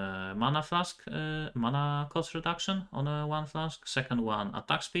again, mana flask, mana cost reduction on one flask. Second one,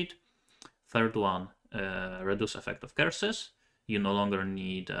 attack speed. Third one, reduce effect of curses. You no longer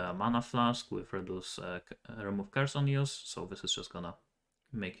need a mana flask with reduce remove curse on use. So this is just gonna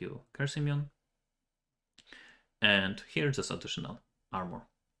make you curse immune. And here's just additional armor.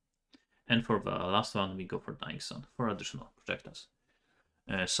 And for the last one, we go for Dying Sun for additional projectiles.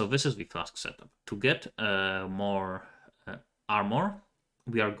 So this is the flask setup. To get more armor,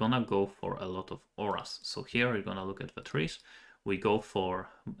 we are gonna go for a lot of auras. So here we're gonna look at the trees. We go for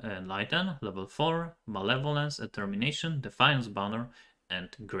Enlighten, level 4, Malevolence, Determination, Defiance Banner,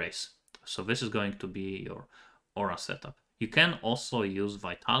 and Grace. So this is going to be your aura setup. You can also use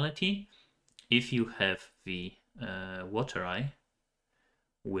Vitality if you have the Water Eye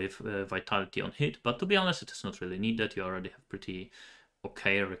with Vitality on hit, but to be honest, it is not really needed. You already have pretty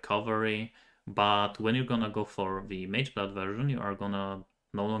okay recovery. But when you're gonna go for the Mageblood version, you are gonna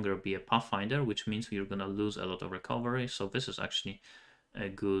no longer be a Pathfinder, which means you're gonna lose a lot of recovery. So this is actually a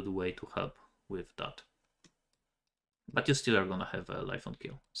good way to help with that. But you still are gonna have a life on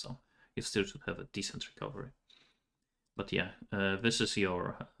kill, so you still should have a decent recovery. But yeah, this is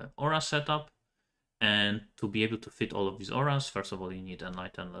your aura setup. And to be able to fit all of these auras, first of all, you need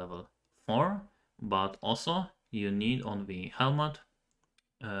Enlighten level 4, but also you need on the helmet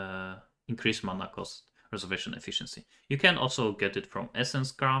increased mana cost reservation efficiency. You can also get it from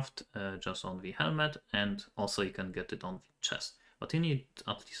Essence Craft, just on the helmet, and also you can get it on the chest. But you need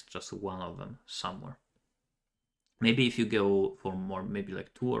at least just one of them somewhere. Maybe if you go for more, maybe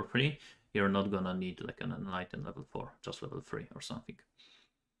like 2 or 3, you're not gonna need like an Enlighten level 4, just level 3 or something.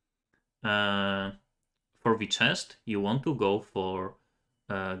 For the chest, you want to go for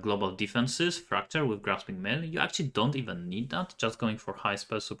global defenses, fracture with grasping mail. You actually don't even need that. Just going for high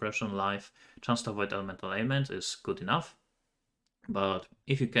spell suppression, life, chance to avoid elemental ailments is good enough. But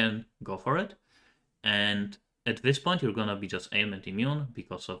if you can, go for it. And at this point, you're gonna be just ailment immune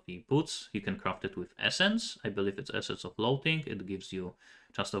because of the boots. You can craft it with essence. I believe it's essence of loathing. It gives you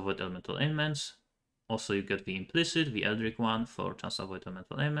chance to avoid elemental ailments. Also, you get the implicit, the Eldritch one for chance to avoid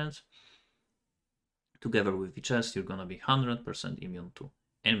elemental ailments. Together with the chest, you're gonna be 100% immune to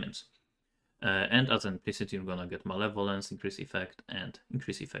ailments. And as an implicit, you're gonna get malevolence, increase effect, and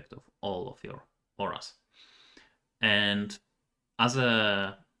increase effect of all of your auras. And as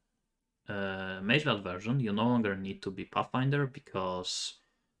a Mageblood version, you no longer need to be Pathfinder because,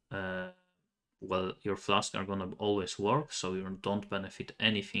 well, your flasks are gonna always work, so you don't benefit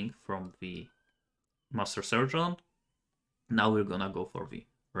anything from the Master Surgeon. Now we're gonna go for the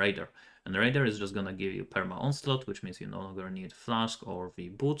Raider. And Raider is just gonna give you perma onslaught, which means you no longer need flask or the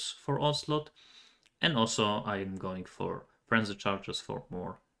boots for onslaught. And also I'm going for frenzy charges for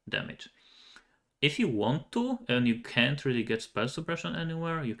more damage. If you want to, and you can't really get spell suppression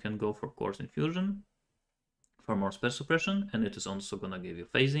anywhere, you can go for Course Infusion for more spell suppression, and it is also gonna give you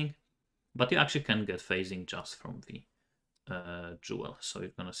phasing. But you actually can get phasing just from the jewel. So you're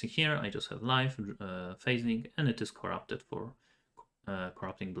gonna see here, I just have life, phasing, and it is corrupted for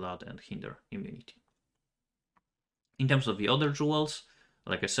corrupting blood and hinder immunity. In terms of the other jewels,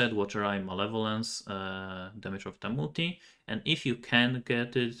 like I said, Water Eye, Malevolence, Damage of Tamuti, and if you can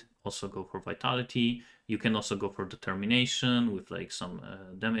get it, also go for Vitality. You can also go for Determination with like some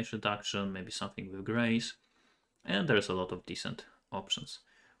damage reduction, maybe something with Grace, and there's a lot of decent options.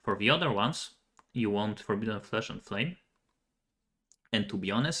 For the other ones, you want Forbidden Flesh and Flame, and to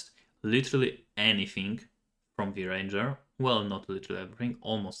be honest, literally anything from the Ranger, well, not literally everything,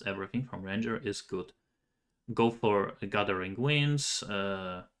 almost everything from Ranger is good. Go for Gathering Winds,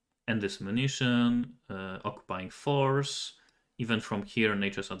 Endless Munition, Occupying Force, even from here,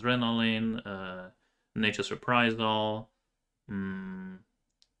 Nature's Adrenaline, Nature's Reprisal.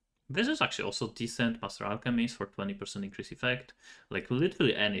 This is actually also decent. Master Alchemist for 20% increase effect. Like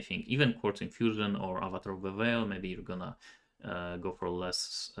literally anything, even Quartz Infusion or Avatar of the Veil. Maybe you're gonna go for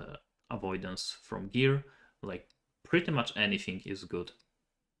less avoidance from gear. Like pretty much anything is good.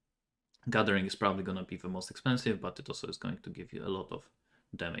 Gathering is probably gonna be the most expensive, but it also is going to give you a lot of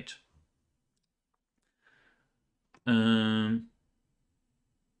damage.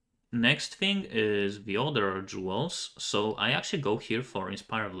 Next thing is the other jewels. So I actually go here for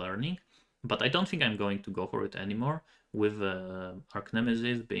Inspired Learning, but I don't think I'm going to go for it anymore. With Arch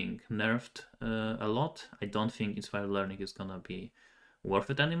Nemesis being nerfed a lot, I don't think Inspired Learning is gonna be worth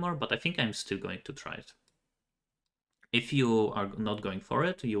it anymore, but I think I'm still going to try it. If you are not going for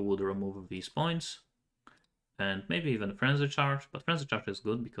it, you would remove these points and maybe even Frenzy Charge, but Frenzy Charge is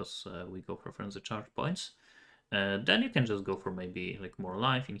good because we go for Frenzy Charge points. Then you can just go for maybe like more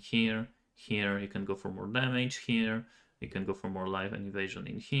life in here. Here you can go for more damage here. You can go for more life and evasion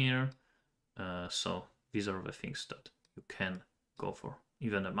in here. So these are the things that you can go for.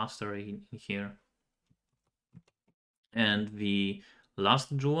 Even a mastery in here. And the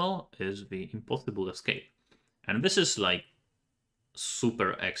last jewel is the Impossible Escape. And this is like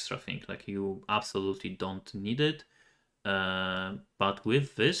super extra thing. Like you absolutely don't need it. But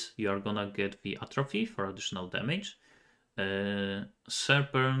with this, you are gonna get the Atrophy for additional damage,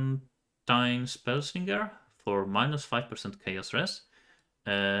 Serpentine Spellslinger for minus 5% Chaos Res,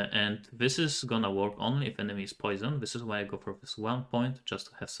 and this is gonna work only if enemy is poisoned. This is why I go for this 1 point, just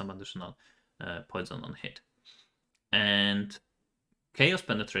to have some additional poison on hit. And Chaos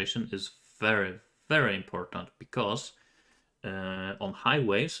Penetration is very, very important because on high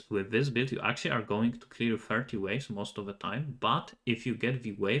waves with this build you actually are going to clear 30 waves most of the time, but if you get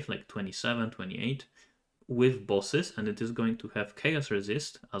the wave like 27, 28, with bosses, and it is going to have chaos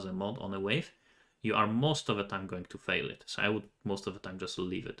resist as a mod on a wave, you are most of the time going to fail it. So I would most of the time just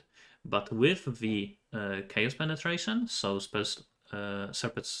leave it. But with the chaos penetration, so Serpentine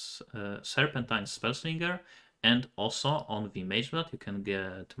Spellslinger, and also on the Mageblood, you can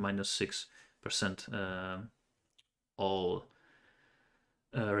get -6% all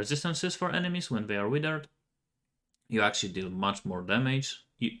resistances for enemies when they are withered. You actually deal much more damage.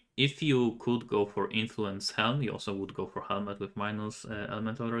 If you could go for Influence Helm, you also would go for Helmet with minus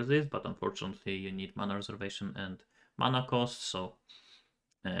elemental resist, but unfortunately you need mana reservation and mana cost, so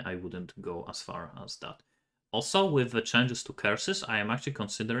I wouldn't go as far as that. Also, with the changes to curses, I am actually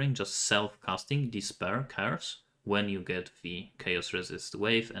considering just self-casting Despair curse when you get the Chaos Resist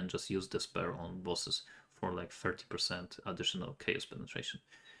wave, and just use Despair on bosses for like 30% additional Chaos penetration.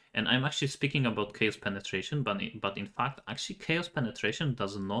 And I'm actually speaking about Chaos penetration, but in fact, actually Chaos penetration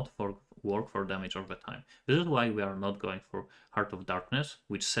does not work for damage over time. This is why we are not going for Heart of Darkness,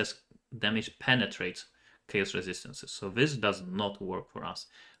 which says damage penetrates Chaos resistances. So this does not work for us.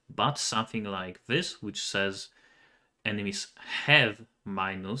 But something like this, which says enemies have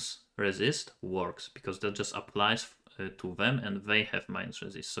minus resist, works, because that just applies to them and they have minus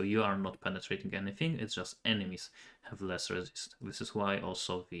resist. So you are not penetrating anything, it's just enemies have less resist. This is why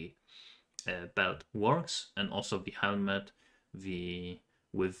also the belt works, and also the helmet,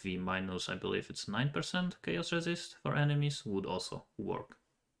 with the minus, I believe it's 9% chaos resist for enemies, would also work.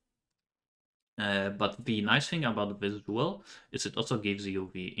 But the nice thing about this duel is it also gives you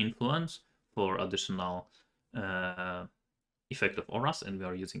the influence for additional effect of auras, and we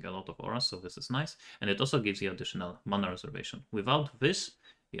are using a lot of auras, so this is nice. And it also gives you additional mana reservation. Without this,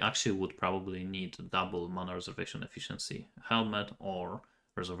 you actually would probably need double mana reservation efficiency helmet or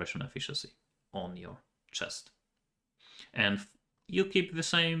reservation efficiency on your chest. And you keep the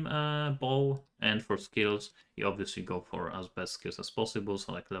same bow, and for skills, you obviously go for as best skills as possible,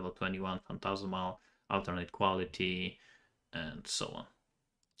 so like level 21 Phantasmal, alternate quality, and so on.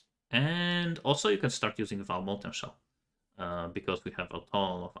 And also you can start using Val Molten Shell, because we have a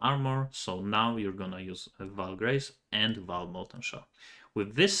ton of armor, so now you're gonna use Val Grace and Val Molten Shell.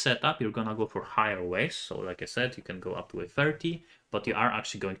 With this setup, you're gonna go for higher waves, so like I said, you can go up to a 30, but you are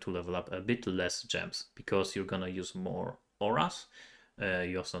actually going to level up a bit less gems, because you're gonna use more auras.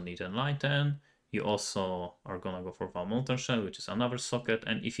 You also need Enlighten. You also are gonna go for Val Molten Shell, which is another socket,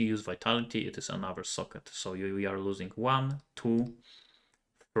 and if you use Vitality, it is another socket. So we are losing 1, 2,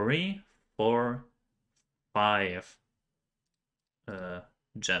 3, 4, 5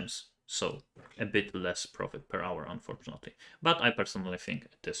 gems. So a bit less profit per hour, unfortunately. But I personally think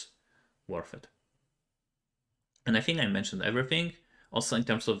it is worth it. And I think I mentioned everything. Also, in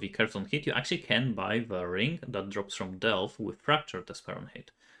terms of the curves on hit, you actually can buy the ring that drops from Delph with Fractured Despair on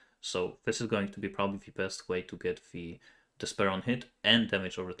hit. So this is going to be probably the best way to get the Despair on hit and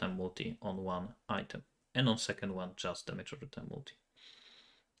damage over time multi on one item. And on second one, just damage over time multi.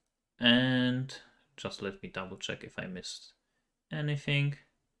 And just let me double check if I missed anything.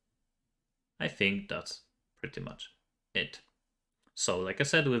 I think that's pretty much it. So like I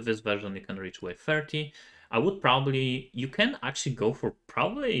said, with this version, you can reach wave 30. I would probably, you can actually go for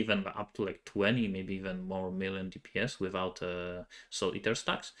probably even up to like 20, maybe even more million DPS without Soul Eater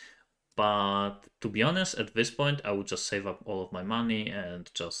stacks. But to be honest, at this point, I would just save up all of my money and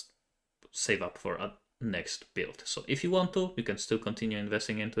just save up for a next build. So if you want to, you can still continue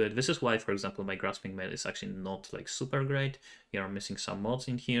investing into it. This is why, for example, my Grasping Mail is actually not like super great. You are missing some mods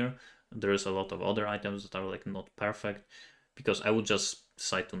in here. There's a lot of other items that are like not perfect, because I would just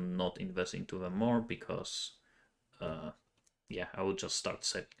decide to not invest into them more, because yeah, I would just start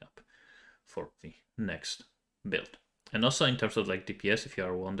setting up for the next build. And also in terms of like DPS, if you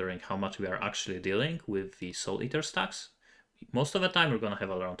are wondering how much we are actually dealing with the Soul Eater stacks, most of the time we're gonna have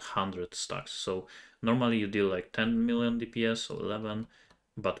around 100 stacks. So normally you deal like 10 million DPS, so 11,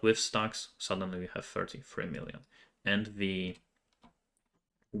 but with stacks, suddenly we have 33 million. And the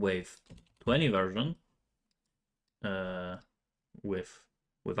wave 20 version,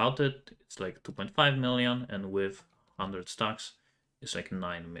 without it, it's like 2.5 million, and with 100 stacks, it's like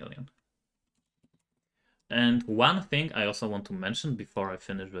 9 million. And one thing I also want to mention before I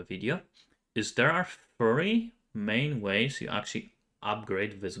finish the video is there are 3 main ways you actually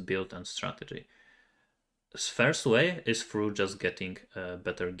upgrade this build and strategy. This first way is through just getting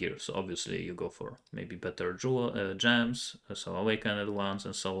better gear. So obviously you go for maybe better gems, so awakened ones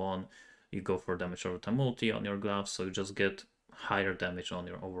and so on. You go for damage over time multi on your gloves, so you just get higher damage on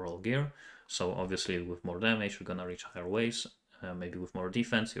your overall gear. So obviously with more damage, you're gonna reach higher waves. Maybe with more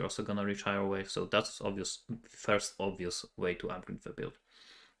defense, you're also gonna reach higher waves. So that's first obvious way to upgrade the build.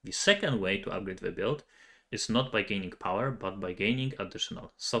 The second way to upgrade the build is not by gaining power, but by gaining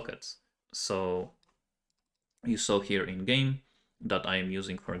additional sockets. So you saw here in game that I am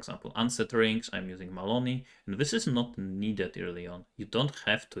using, for example, unset rings, I'm using Maloney, and this is not needed early on. You don't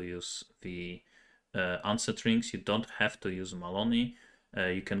have to use the unset rings, you don't have to use Maloney.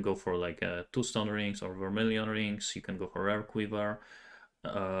 You can go for like 2 stone rings or vermilion rings, you can go for rare quiver.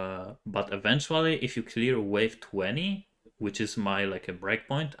 But eventually, if you clear wave 20, which is my like a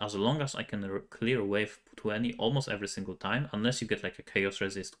breakpoint, as long as I can clear wave 20 almost every single time, unless you get like a chaos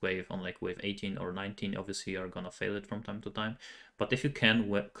resist wave on like wave 18 or 19, obviously you're gonna fail it from time to time. But if you can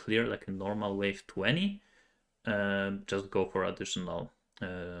clear like a normal wave 20, just go for additional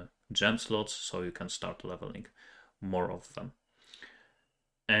gem slots so you can start leveling more of them.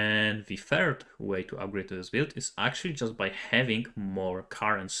 And the third way to upgrade this build is actually just by having more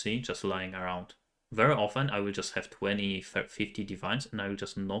currency just lying around. Very often I will just have 20, 50 divines and I will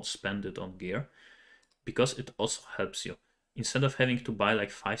just not spend it on gear, because it also helps you. Instead of having to buy like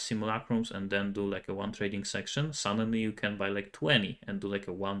 5 simulacrums and then do like a 1 trading section, suddenly you can buy like 20 and do like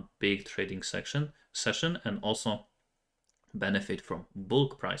a 1 big trading session and also benefit from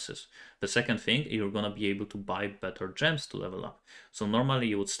bulk prices. The second thing, you're gonna be able to buy better gems to level up. So normally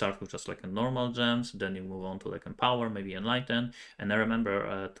you would start with just like a normal gems, then you move on to like Empower, maybe Enlighten. And I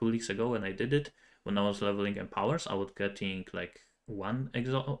remember 2 weeks ago when I did it, when I was leveling Empowers, I was getting like one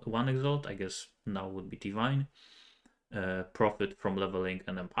exalt, I guess now would be Divine, profit from leveling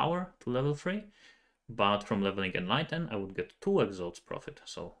an Empower to level 3. But from leveling Enlighten, I would get 2 exalts profit,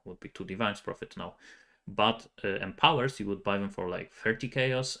 so would be 2 divines profit now. But Empowers, you would buy them for like 30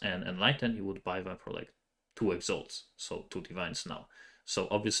 chaos, and Enlighten, you would buy them for like 2 exalts, so 2 divines now. So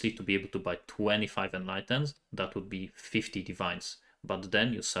obviously to be able to buy 25 Enlightens, that would be 50 divines, but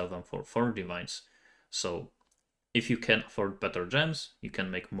then you sell them for 4 divines. So if you can afford better gems, you can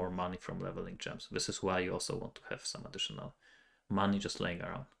make more money from leveling gems. This is why you also want to have some additional money just laying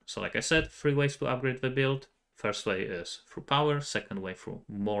around. So like I said, 3 ways to upgrade the build. First way is through power, second way through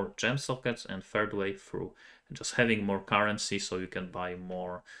more gem sockets, and third way through just having more currency so you can buy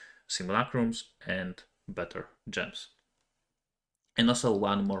more simulacrums and better gems. And also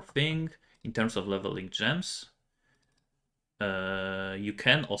one more thing, in terms of leveling gems, you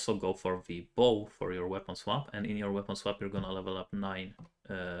can also go for the bow for your weapon swap, and in your weapon swap you're gonna level up 9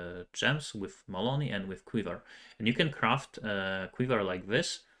 gems with Maloney and with quiver, and you can craft quiver like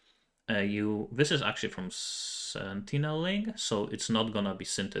this. This is actually from Sentineling, so it's not gonna be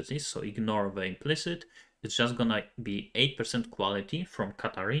synthesis, so ignore the implicit. It's just gonna be 8% quality from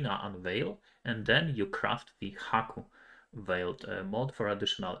Katarina Unveil, and then you craft the Haku veiled mod for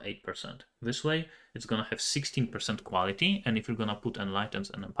additional 8%. This way it's gonna have 16% quality, and if you're gonna put Enlightens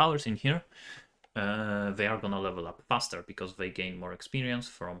and Empowers in here, they are gonna level up faster because they gain more experience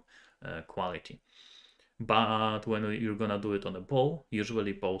from quality. But when you're gonna do it on a bow,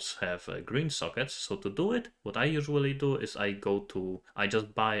 usually bows have green sockets. So to do it, what I usually do is I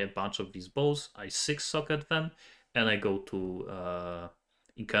just buy a bunch of these bows, I 6 socket them, and I go to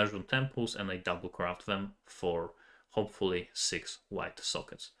Incursion Temples and I double craft them for hopefully 6 white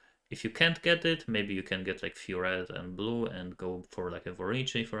sockets. If you can't get it, maybe you can get like few red and blue and go for like a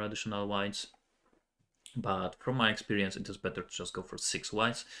Vorice for additional whites. But from my experience, it is better to just go for 6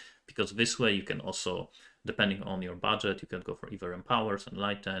 whites, because this way you can also, depending on your budget, you can go for either Empowers and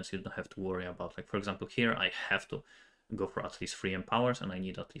Enlightens. You don't have to worry about, like, for example, here I have to go for at least 3 Empowers and I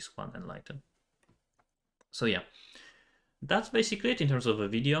need at least 1 Enlighten. So yeah, that's basically it in terms of a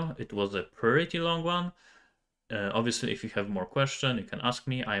video. It was a pretty long one. Obviously, if you have more questions, you can ask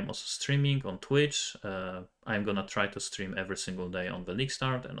me. I am also streaming on Twitch. I'm gonna try to stream every single day on the league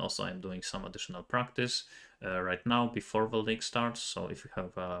start, and also I'm doing some additional practice right now before the league starts. So if you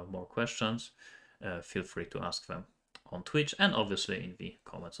have more questions, feel free to ask them on Twitch and obviously in the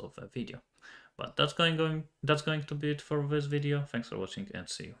comments of the video. But that's going to be it for this video. Thanks for watching and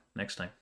see you next time.